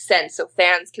it makes sense. So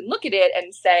fans can look at it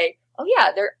and say, oh yeah,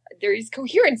 there is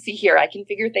coherency here. I can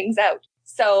figure things out.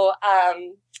 So,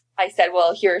 I said,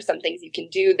 well, here are some things you can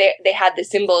do. They had the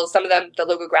symbols, some of them, the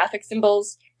logographic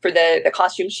symbols for the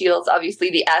costume shields. Obviously,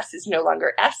 the S is no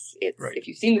longer S. It's right. If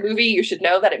you've seen the movie, you should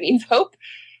know that it means hope.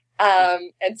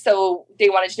 And so they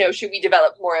wanted to know, should we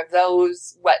develop more of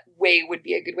those? What way would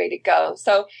be a good way to go?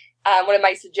 So one of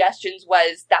my suggestions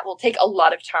was that will take a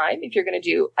lot of time if you're going to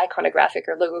do iconographic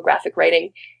or logographic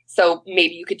writing. So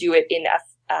maybe you could do it in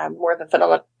more of a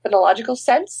phonological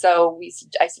sense. So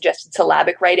I suggested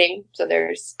syllabic writing. So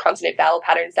there's consonant vowel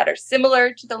patterns that are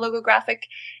similar to the logographic.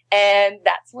 And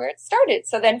that's where it started.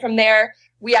 So then from there,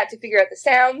 we had to figure out the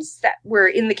sounds that were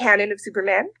in the canon of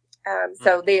Superman.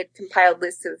 So they had compiled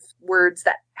lists of words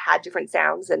that had different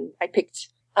sounds, and I picked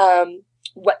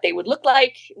what they would look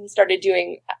like and started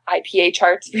doing IPA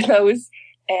charts for those.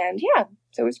 And yeah,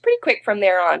 so it was pretty quick from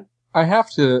there on. I have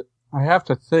to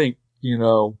think,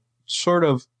 sort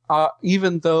of,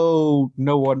 even though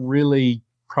no one really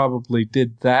probably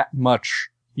did that much,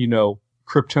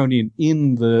 Kryptonian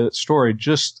in the story,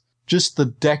 just the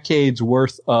decades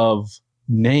worth of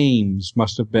names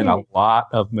must have been a lot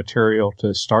of material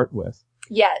to start with.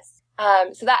 Yes.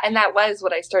 So that was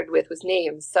what I started with, was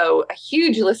names. So a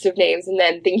huge list of names, and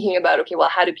then thinking about, okay, well,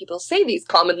 how do people say these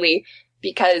commonly?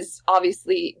 Because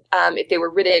obviously, if they were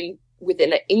written with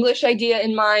an English idea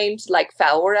in mind, like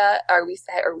Faora, are we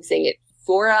saying it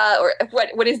Fora, or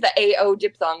what is the AO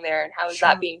diphthong there, and how is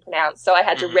that being pronounced? So I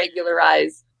had to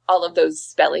regularize all of those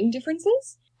spelling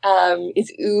differences.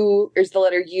 Is oo, or is the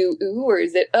letter U, oo, or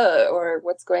is it or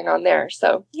what's going on there?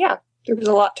 So yeah, there was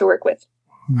a lot to work with.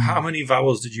 How many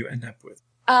vowels did you end up with?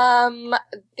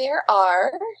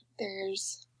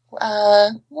 There's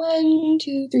 1,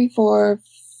 2, 3, 4,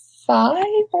 5,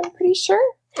 I'm pretty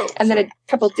sure. Oh, and then a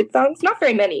couple diphthongs. Not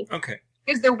very many. Okay.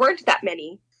 Because there weren't that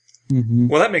many. Mm-hmm.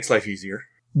 Well, that makes life easier.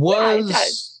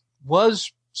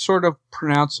 Was sort of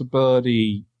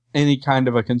pronounceability any kind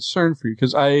of a concern for you?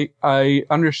 Because I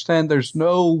understand there's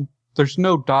no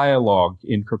dialogue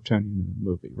in Kryptonian in the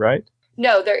movie, right?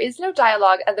 No, there is no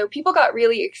dialogue. Although people got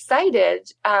really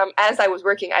excited as I was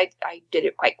working, I did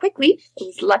it quite quickly.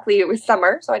 Luckily it was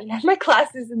summer, so I didn't have my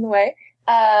classes in the way.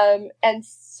 And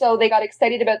so they got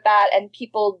excited about that, and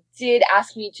people did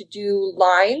ask me to do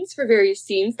lines for various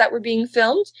scenes that were being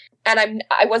filmed. And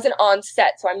I wasn't on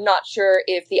set, so I'm not sure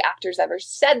if the actors ever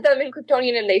said them in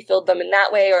Kryptonian and they filled them in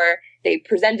that way, or they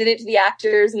presented it to the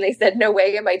actors and they said, no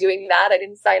way am I doing that. I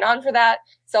didn't sign on for that.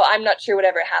 So I'm not sure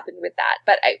whatever happened with that.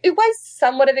 But it was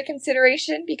somewhat of a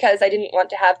consideration, because I didn't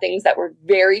want to have things that were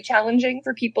very challenging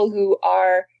for people who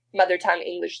are mother tongue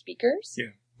English speakers.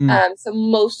 Yeah. So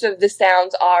most of the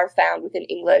sounds are found within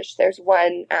English. There's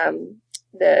one,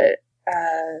 the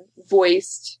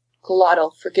voiced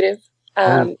glottal fricative.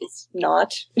 It's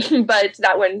not, but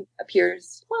that one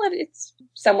appears, well, it's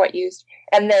somewhat used.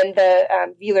 And then the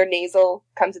velar nasal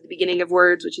comes at the beginning of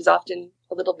words, which is often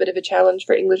a little bit of a challenge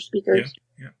for English speakers.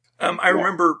 Yeah. I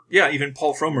remember, even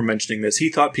Paul Fromer mentioning this. He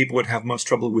thought people would have most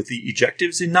trouble with the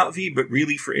ejectives in Na'vi, but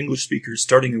really for English speakers,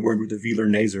 starting a word with a velar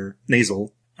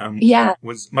nasal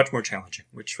was much more challenging,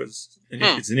 which was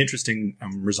it's an interesting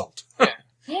result.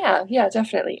 Yeah,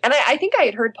 definitely. And I think I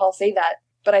had heard Paul say that,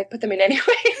 but I put them in anyway.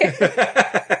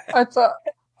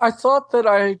 I thought that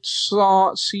I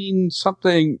seen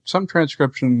some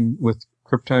transcription with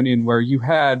Kryptonian where you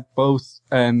had both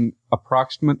an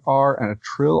approximate R and a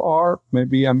trill R.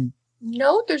 Maybe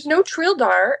No, there's no trilled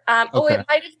R. Okay. It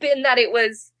might have been that it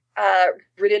was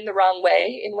written the wrong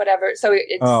way in whatever. So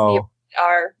it's the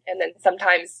R. And then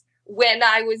sometimes when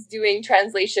I was doing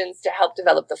translations to help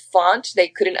develop the font, they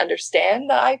couldn't understand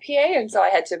the IPA, and so I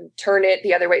had to turn it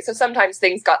the other way. So sometimes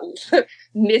things got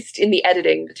missed in the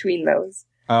editing between those.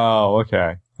 Oh,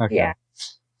 okay. Yeah.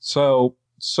 So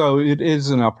it is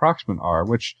an approximate R,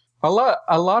 which a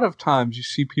lot of times you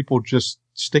see people just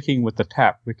sticking with the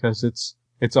tap because it's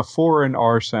a foreign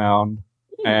R sound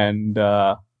and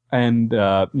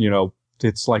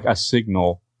it's like a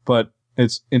signal, but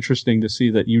it's interesting to see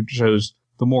that you chose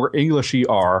the more Englishy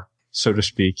R, so to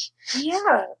speak.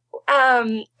 Yeah.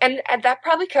 And that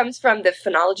probably comes from the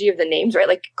phonology of the names, right?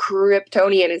 Like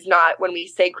Kryptonian is not, when we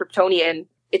say Kryptonian,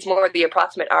 it's more the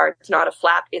approximate R. It's not a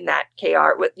flap in that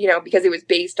KR, because it was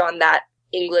based on that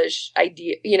English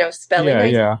idea,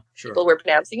 spelling. Yeah. Sure. People were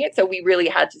pronouncing it. So we really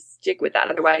had to stick with that.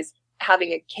 Otherwise,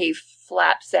 having a K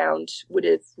flap sound would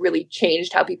have really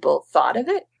changed how people thought of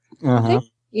it. I think.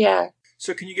 Yeah.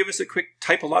 So can you give us a quick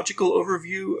typological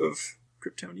overview of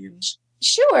Kryptonian?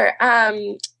 Sure.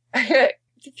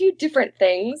 It's a few different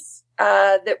things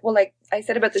like I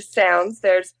said about the sounds.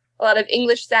 There's a lot of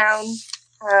English sounds.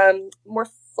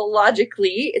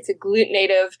 Morphologically, it's a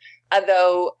glutinative,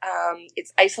 although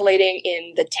it's isolating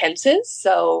in the tenses.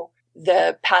 So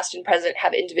the past and present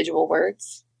have individual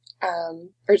words.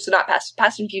 Not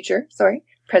past and future, sorry.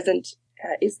 Present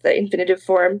is the infinitive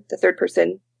form. The third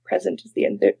person present is the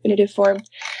infinitive form.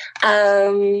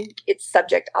 It's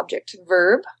subject, object,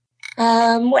 verb.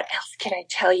 What else can I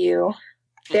tell you?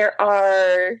 There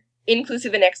are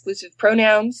inclusive and exclusive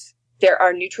pronouns. There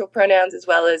are neutral pronouns as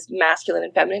well as masculine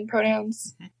and feminine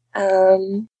pronouns.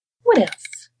 What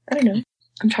else? I don't know.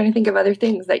 I'm trying to think of other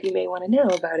things that you may want to know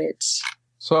about it.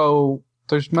 So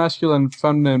there's masculine,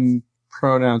 feminine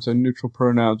pronouns and neutral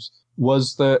pronouns.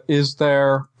 Is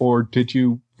there, or did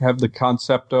you have the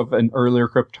concept of an earlier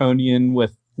Kryptonian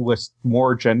with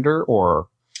more gender, or?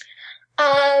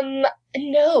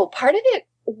 No. Part of it,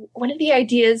 one of the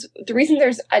ideas, the reason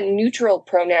there's a neutral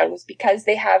pronoun was because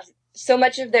they have so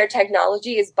much of their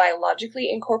technology is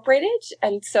biologically incorporated.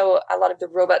 And so a lot of the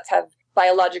robots have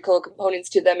biological components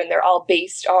to them, and they're all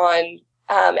based on,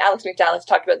 Alex McDowell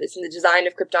talked about this in the design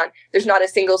of Krypton. There's not a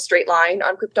single straight line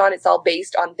on Krypton. It's all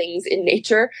based on things in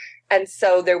nature. And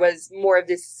so there was more of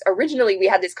this, originally we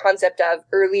had this concept of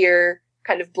earlier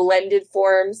kind of blended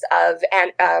forms of,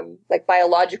 like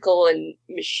biological and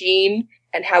machine,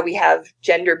 and how we have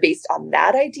gender based on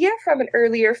that idea from an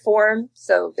earlier form.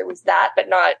 So there was that, but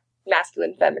not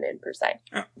masculine, feminine per se.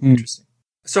 Oh, interesting.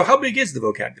 So how big is the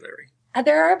vocabulary?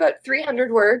 There are about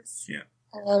 300 words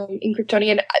in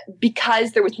Kryptonian.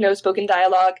 Because there was no spoken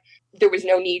dialogue, there was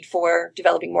no need for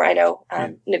developing more. I know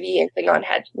Navi and Klingon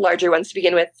had larger ones to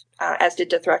begin with, as did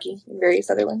Dothraki and various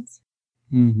other ones.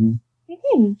 Mm-hmm.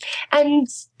 Mm-hmm. And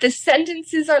the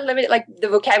sentences are limited, like the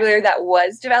vocabulary that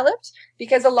was developed,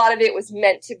 because a lot of it was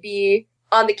meant to be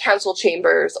on the council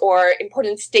chambers or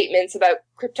important statements about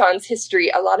Krypton's history.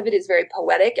 A lot of it is very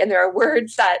poetic, and there are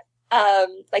words that,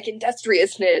 like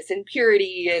industriousness and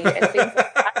purity and things like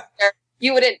that.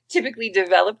 You wouldn't typically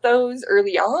develop those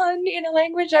early on in a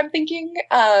language, I'm thinking.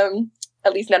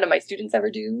 At least none of my students ever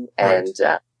do. And,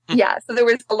 so there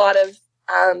was a lot of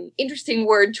interesting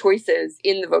word choices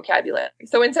in the vocabulary.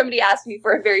 So when somebody asks me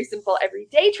for a very simple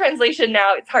everyday translation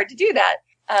now, it's hard to do that.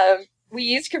 We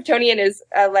used Kryptonian as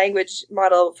a language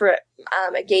model for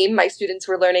a game my students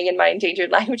were learning in my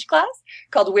endangered language class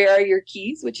called Where Are Your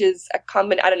Keys, which is I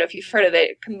don't know if you've heard of it.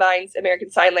 It combines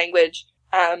American Sign Language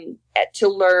to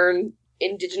learn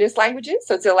indigenous languages.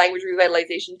 So it's a language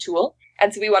revitalization tool.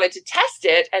 And so we wanted to test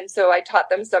it. And so I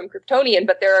taught them some Kryptonian,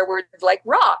 but there are words like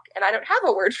rock, and I don't have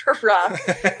a word for rock.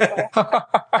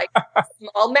 Like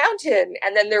small mountain.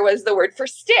 And then there was the word for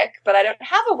stick, but I don't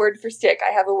have a word for stick.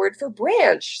 I have a word for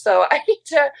branch. So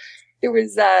there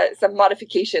was some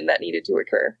modification that needed to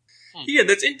occur. Yeah,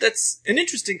 that's an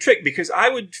interesting trick, because I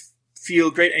would feel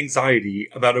great anxiety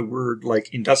about a word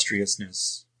like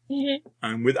industriousness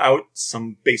without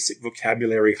some basic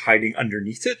vocabulary hiding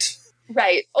underneath it.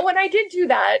 Right. Oh, and I did do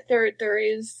that. There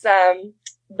is,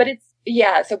 but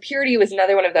so purity was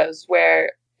another one of those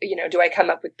where, do I come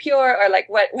up with pure, or like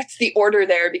what's the order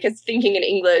there? Because thinking in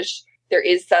English, there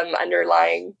is some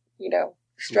underlying,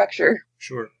 structure.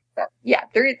 Sure. So,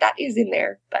 that is in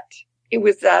there, but it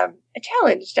was a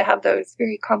challenge to have those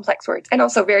very complex words and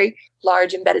also very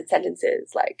large embedded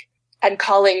sentences, and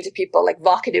calling to people like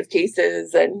vocative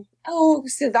cases and,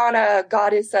 Savannah,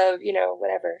 goddess of,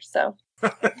 whatever. So.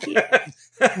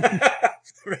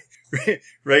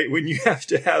 right. When you have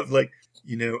to have an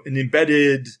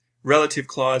embedded relative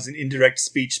clause in indirect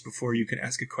speech before you can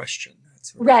ask a question.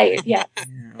 Right. Yeah.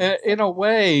 In a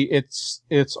way, it's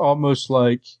almost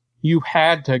like, you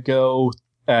had to go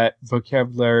at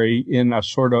vocabulary in a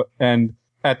sort of, and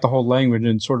at the whole language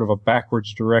in sort of a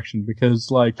backwards direction, because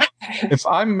like, if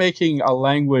I'm making a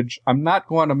language, I'm not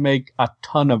going to make a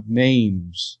ton of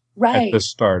names at the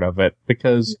start of it,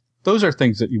 because those are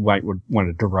things that you might would want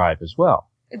to derive as well.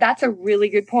 That's a really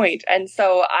good point. And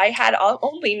so I had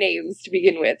only names to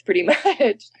begin with, pretty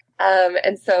much.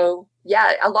 And so,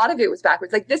 yeah, a lot of it was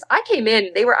backwards. Like this, I came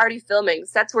in, they were already filming,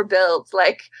 sets were built.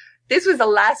 Like, this was a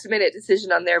last minute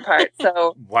decision on their part.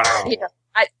 So, wow. You know,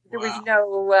 there was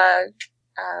no,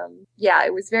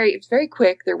 it was very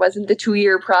quick. There wasn't the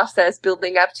 2-year process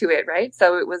building up to it, right?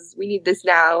 So it was, we need this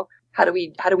now. How do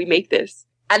we make this?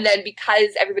 And then because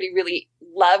everybody really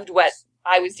loved what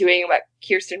I was doing and what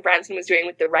Kirsten Branson was doing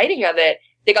with the writing of it,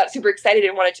 they got super excited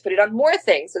and wanted to put it on more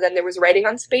things. So then there was writing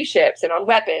on spaceships and on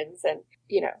weapons and,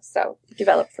 so it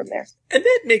developed from there. And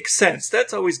that makes sense.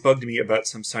 That's always bugged me about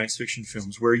some science fiction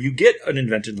films where you get an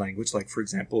invented language, like, for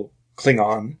example,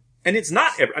 Klingon. And it's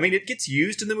not ever, it gets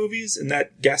used in the movies in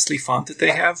that ghastly font that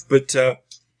they have, but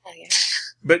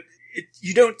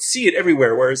you don't see it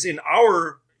everywhere. Whereas in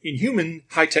human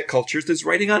high-tech cultures, there's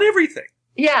writing on everything.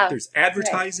 Yeah. There's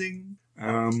advertising,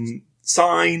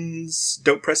 signs,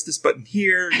 don't press this button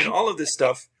here, all of this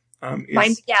stuff. Mind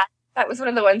the Gap. That was one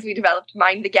of the ones we developed.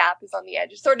 Mind the Gap is on the edge.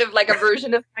 It's sort of like a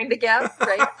version of Mind the Gap,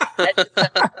 right?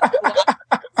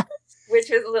 Which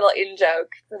was a little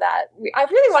in-joke for that. I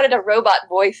really wanted a robot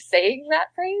voice saying that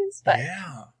phrase, but...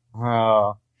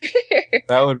 Yeah.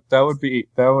 That would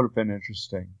have been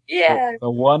interesting. Yeah. The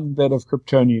one bit of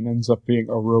Kryptonian ends up being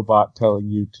a robot telling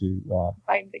you to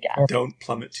find the gap. Don't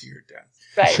plummet to your death.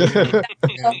 Right.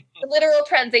 The literal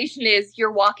translation is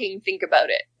 "you're walking, think about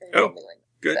it." Oh,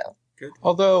 good. So. Good.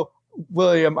 Although,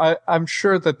 William, I'm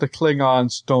sure that the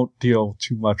Klingons don't deal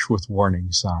too much with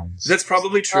warning signs. That's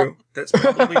probably true.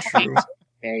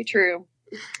 Very true.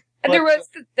 And there was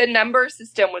the number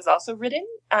system was also written.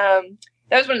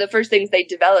 That was one of the first things they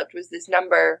developed was this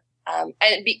number.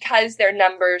 And because their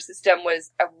number system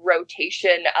was a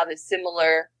rotation of a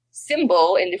similar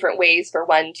symbol in different ways for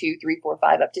 1, 2, 3, 4,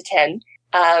 5, up to 10.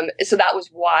 So that was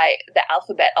why the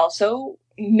alphabet also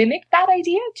mimicked that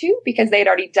idea too, because they had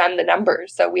already done the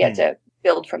numbers. So we had to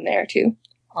build from there too.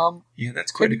 Yeah,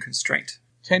 that's quite a constraint.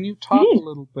 Can you talk a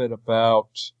little bit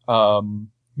about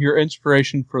your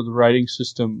inspiration for the writing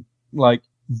system? Like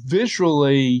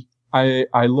visually,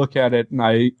 I look at it and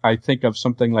I think of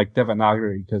something like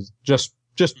Devanagari, because just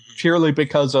purely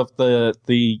because of the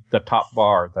top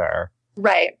bar there.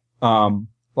 Right.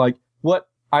 Like what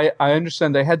I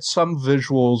understand they had some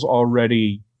visuals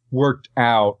already worked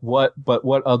out. But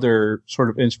what other sort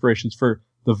of inspirations for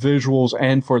the visuals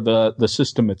and for the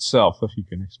system itself, if you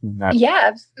can explain that? Yeah,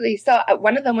 absolutely. So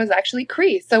one of them was actually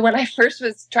Cree. So when I first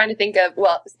was trying to think of,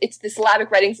 it's the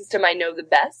syllabic writing system I know the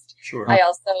best. Sure. I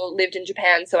also lived in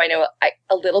Japan, so I know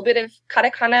a little bit of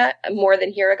katakana more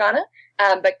than hiragana.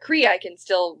 But Cree, I can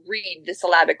still read the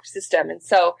syllabic system. And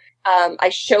so I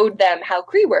showed them how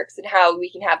Cree works and how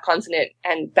we can have consonant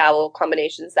and vowel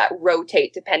combinations that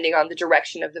rotate depending on the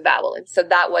direction of the vowel. And so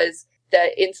that was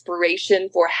the inspiration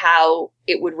for how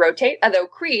it would rotate. Although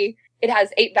Cree, it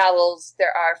has 8 vowels.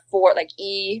 There are 4, like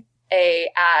E,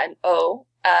 A, and O.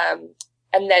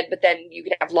 But then you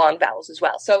can have long vowels as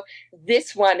well. So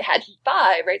this one had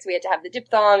 5, right? So we had to have the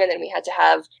diphthong, and then we had to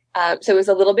have, so it was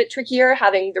a little bit trickier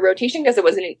having the rotation because it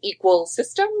wasn't an equal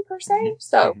system per se.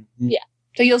 So, yeah.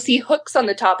 So you'll see hooks on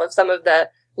the top of some of the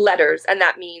letters, and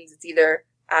that means it's either,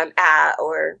 a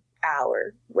or ow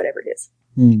or whatever it is.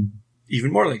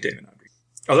 Even more like Devanagari.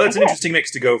 Although that's an interesting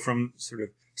mix to go from sort of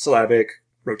syllabic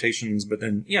rotations, but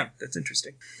then, yeah, that's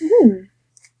interesting.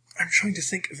 I'm trying to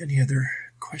think of any other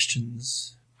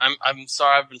questions. I'm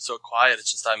sorry I've been so quiet.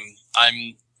 It's just I'm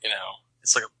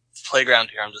it's like a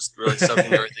playground here. I'm just really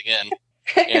soaking everything in,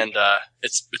 and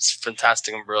it's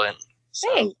fantastic and brilliant.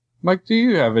 So. Mike, do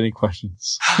you have any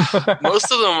questions?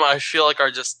 Most of them I feel like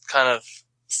are just kind of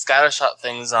scattershot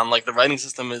things. Like the writing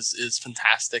system is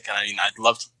fantastic, and I'd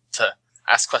love to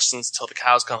ask questions till the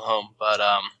cows come home, but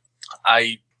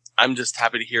I'm just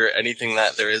happy to hear anything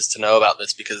that there is to know about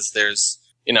this, because there's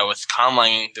with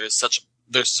conlang there's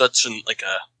such an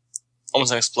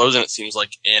almost an explosion, it seems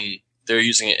like, they're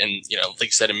using it in like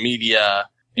you said, in media,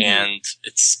 and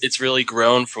it's really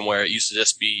grown from where it used to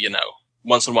just be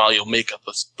once in a while you'll make up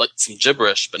some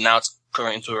gibberish, but now it's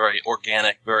growing into a very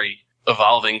organic, very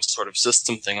evolving sort of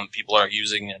system thing that people are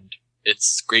using, and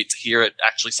it's great to hear it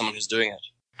actually someone who's doing it.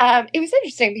 It was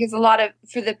interesting because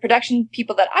for the production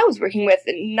people that I was working with,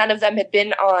 none of them had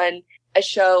been on a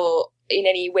show in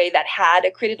any way that had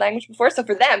a created language before. So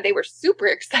for them, they were super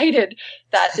excited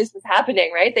that this was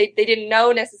happening, right? They didn't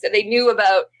know necessarily, they knew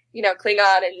about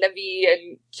Klingon and Na'vi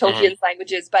and Tolkien's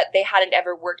languages, but they hadn't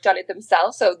ever worked on it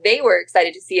themselves. So they were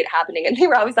excited to see it happening. And they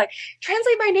were always like,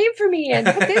 translate my name for me and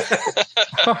put this,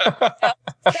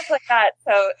 stuff like that.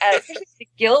 So especially the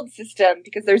guild system,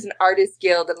 because there's an artist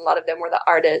guild and a lot of them were the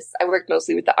artists. I worked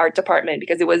mostly with the art department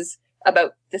because it was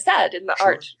about the set and the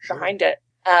art behind it.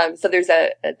 So there's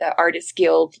the artist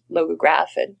guild logograph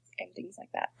and things like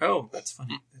that. Oh, that's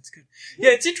funny. That's good.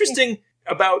 Yeah, it's interesting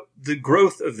about the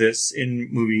growth of this in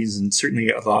movies and certainly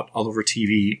a lot all over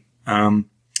TV,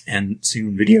 and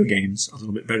soon video games, a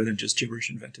little bit better than just gibberish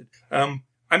invented.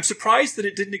 I'm surprised that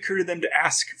it didn't occur to them to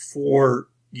ask for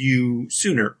you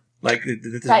sooner. Like that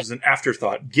this was an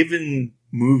afterthought, given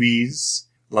movies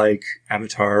like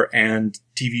Avatar and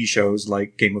TV shows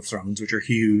like Game of Thrones, which are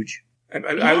huge.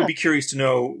 I would be curious to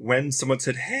know when someone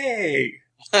said, hey,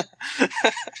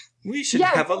 we should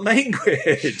have a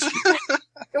language.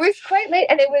 It was quite late,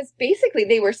 and it was basically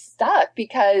they were stuck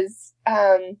because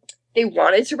they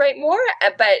wanted to write more,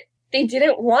 but they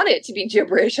didn't want it to be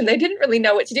gibberish, and they didn't really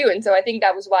know what to do. And so I think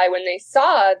that was why when they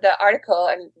saw the article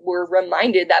and were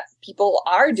reminded that people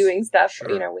are doing stuff,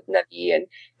 with Na'vi, and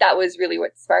that was really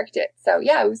what sparked it. So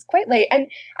yeah, it was quite late. And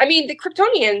I mean, the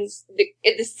Kryptonians,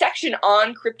 the section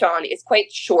on Krypton is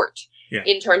quite short. Yeah.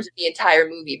 In terms of the entire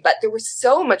movie. But there was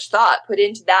so much thought put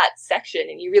into that section,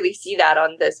 and you really see that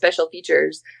on the special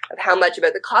features of how much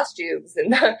about the costumes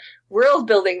and the world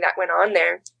building that went on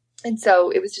there. And so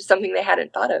it was just something they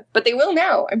hadn't thought of. But they will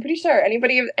now. I'm pretty sure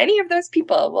any of those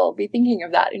people will be thinking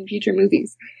of that in future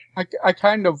movies. I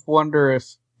kind of wonder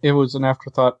if it was an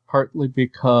afterthought partly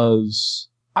because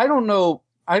I don't know.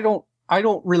 I don't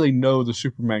really know the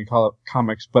Superman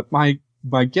comics, but my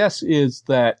guess is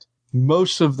that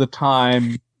most of the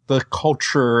time, the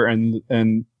culture and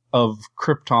of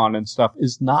Krypton and stuff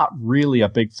is not really a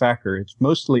big factor. It's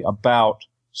mostly about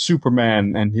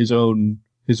Superman and his own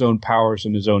powers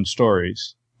and his own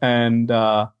stories. And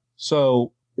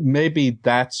so maybe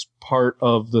that's part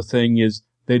of the thing is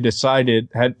they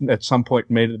had at some point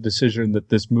made a decision that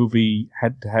this movie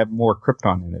had to have more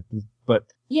Krypton in it. But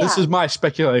this is my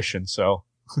speculation, so.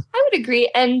 I would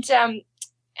agree. And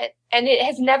it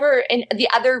has never, in the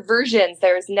other versions,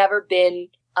 there's never been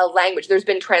a language. There's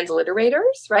been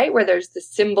transliterators, right? Where there's the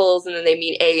symbols and then they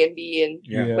mean A and B and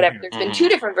whatever. There's been two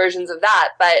different versions of that,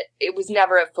 but it was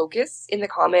never a focus in the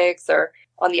comics or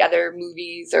on the other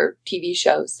movies or TV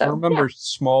shows. So I remember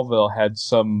Smallville had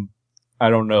some, I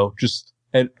don't know, just,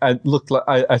 it looked like,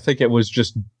 I think it was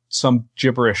just some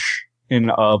gibberish in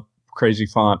a crazy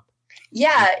font.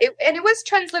 Yeah, it was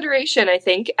transliteration, I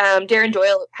think. Darren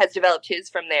Doyle has developed his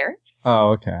from there. Oh,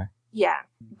 okay. Yeah,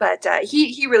 but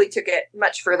he really took it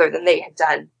much further than they had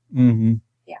done. Mm-hmm.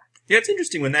 Yeah. Yeah, it's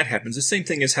interesting when that happens. The same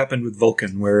thing has happened with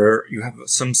Vulcan, where you have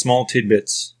some small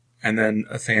tidbits, and then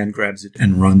a fan grabs it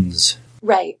and runs.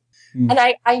 Right. Mm.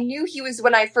 And I knew he was,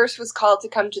 when I first was called to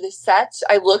come to the set,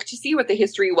 I looked to see what the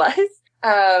history was.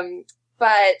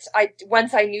 But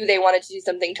once I knew they wanted to do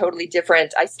something totally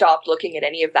different, I stopped looking at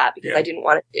any of that because I didn't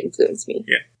want it to influence me.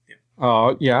 Yeah.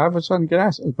 Oh, yeah, I was going to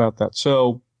ask about that.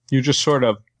 So you just sort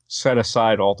of set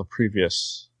aside all the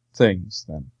previous things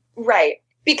then. Right.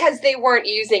 Because they weren't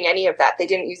using any of that. They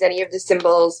didn't use any of the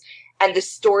symbols, and the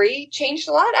story changed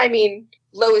a lot. I mean,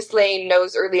 Lois Lane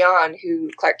knows early on who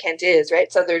Clark Kent is,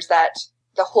 right? So there's that,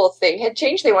 the whole thing had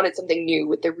changed. They wanted something new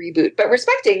with the reboot, but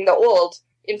respecting the old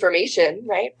information,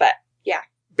 right? But yeah.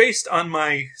 Based on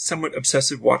my somewhat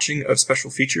obsessive watching of special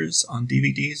features on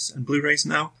DVDs and Blu-rays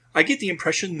now, I get the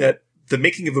impression that the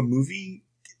making of a movie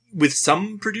with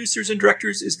some producers and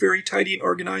directors is very tidy and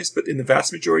organized, but in the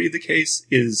vast majority of the case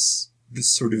is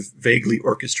this sort of vaguely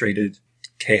orchestrated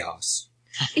chaos.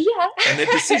 Yeah. And the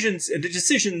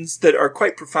decisions that are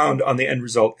quite profound on the end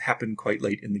result happen quite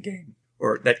late in the game,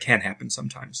 or that can happen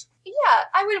sometimes. Yeah,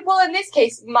 well, in this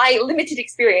case, my limited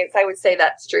experience, I would say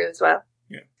that's true as well.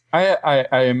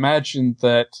 I imagine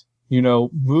that,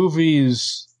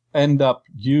 movies end up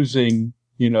using,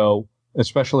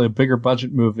 especially a bigger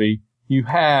budget movie, you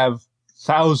have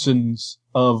thousands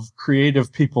of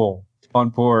creative people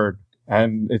on board,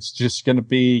 and it's just going to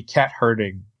be cat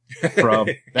herding from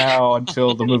now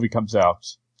until the movie comes out.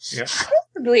 Yeah.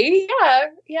 Possibly,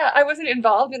 yeah. I wasn't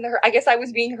involved in I guess I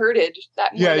was being herded.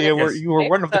 You were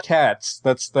one of the cats.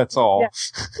 That's all.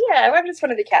 Yeah, I'm just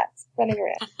one of the cats running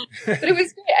around. But it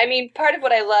was great. I mean, part of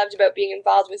what I loved about being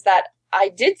involved was that I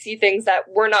did see things that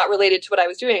were not related to what I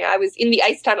was doing. I was in the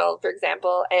ice tunnel, for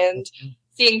example, and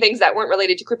seeing things that weren't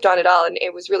related to Krypton at all, and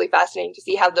it was really fascinating to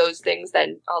see how those things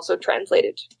then also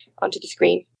translated onto the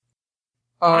screen.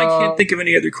 I can't think of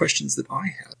any other questions that I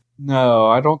had. No,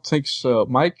 I don't think so.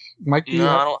 Mike, I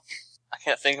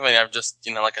can't think of any. I'm just,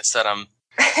 like I said, I'm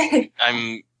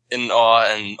I'm in awe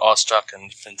and awestruck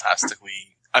and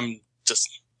fantastically. I'm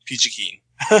just peachy keen.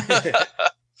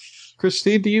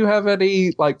 Christine, do you have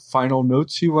any final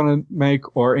notes you want to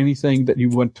make, or anything that you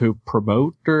want to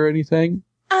promote, or anything?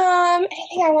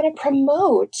 Anything I want to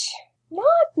promote? Not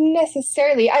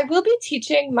necessarily. I will be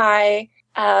teaching my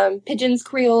Pigeons,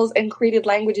 Creoles, and Created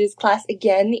Languages class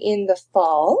again in the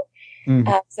fall.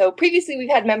 Mm-hmm. So previously we've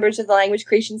had members of the Language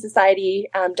Creation Society.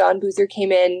 Don Boozer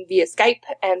came in via Skype,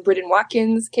 and Britton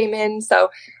Watkins came in. So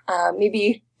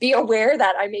maybe be aware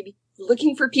that I may be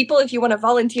looking for people if you want to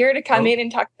volunteer to come in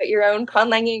and talk about your own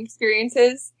conlanging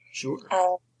experiences. Sure.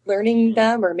 Learning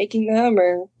them or making them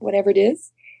or whatever it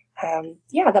is.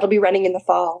 That'll be running in the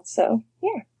fall. So,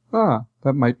 yeah.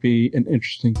 That might be an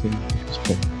interesting thing to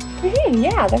participate. Mm-hmm,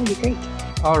 yeah, that would be great.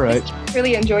 All right. I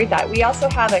really enjoyed that. We also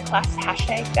have a class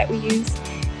hashtag that we use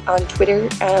on Twitter,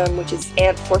 which is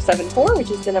ANT474, which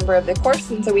is the number of the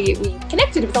course. And so we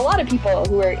connected with a lot of people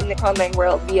who are in the conlang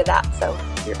world via that. So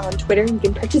if you're on Twitter, you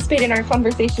can participate in our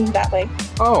conversations that way.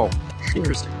 Oh, sure.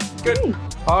 Interesting. Good.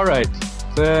 All right.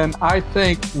 Then I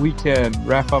think we can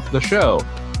wrap up the show.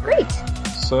 Great.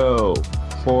 So,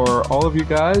 for all of you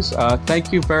guys,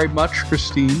 thank you very much,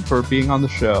 Christine, for being on the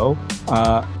show.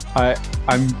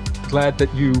 I'm glad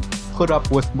that you put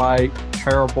up with my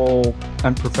terrible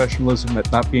unprofessionalism at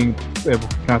not being able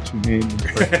to pronounce your name in the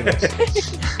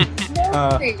first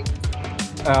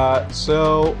place.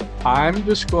 So, I'm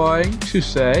just going to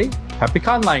say, Happy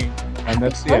Conlang! And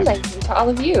that's the end. Happy Conlang to all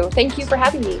of you. Thank you for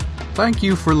having me. Thank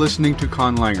you for listening to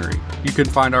Conlangery. You can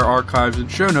find our archives and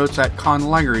show notes at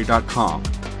conlangery.com.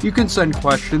 You can send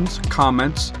questions,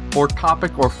 comments, or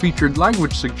topic or featured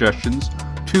language suggestions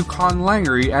to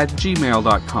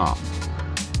conlangery@gmail.com.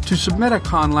 To submit a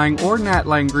conlang or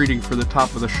natlang greeting for the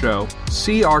top of the show,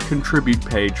 see our contribute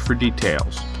page for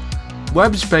details.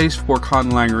 Web space for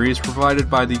Conlangery is provided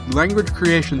by the Language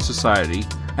Creation Society,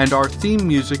 and our theme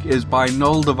music is by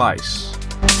Null Device.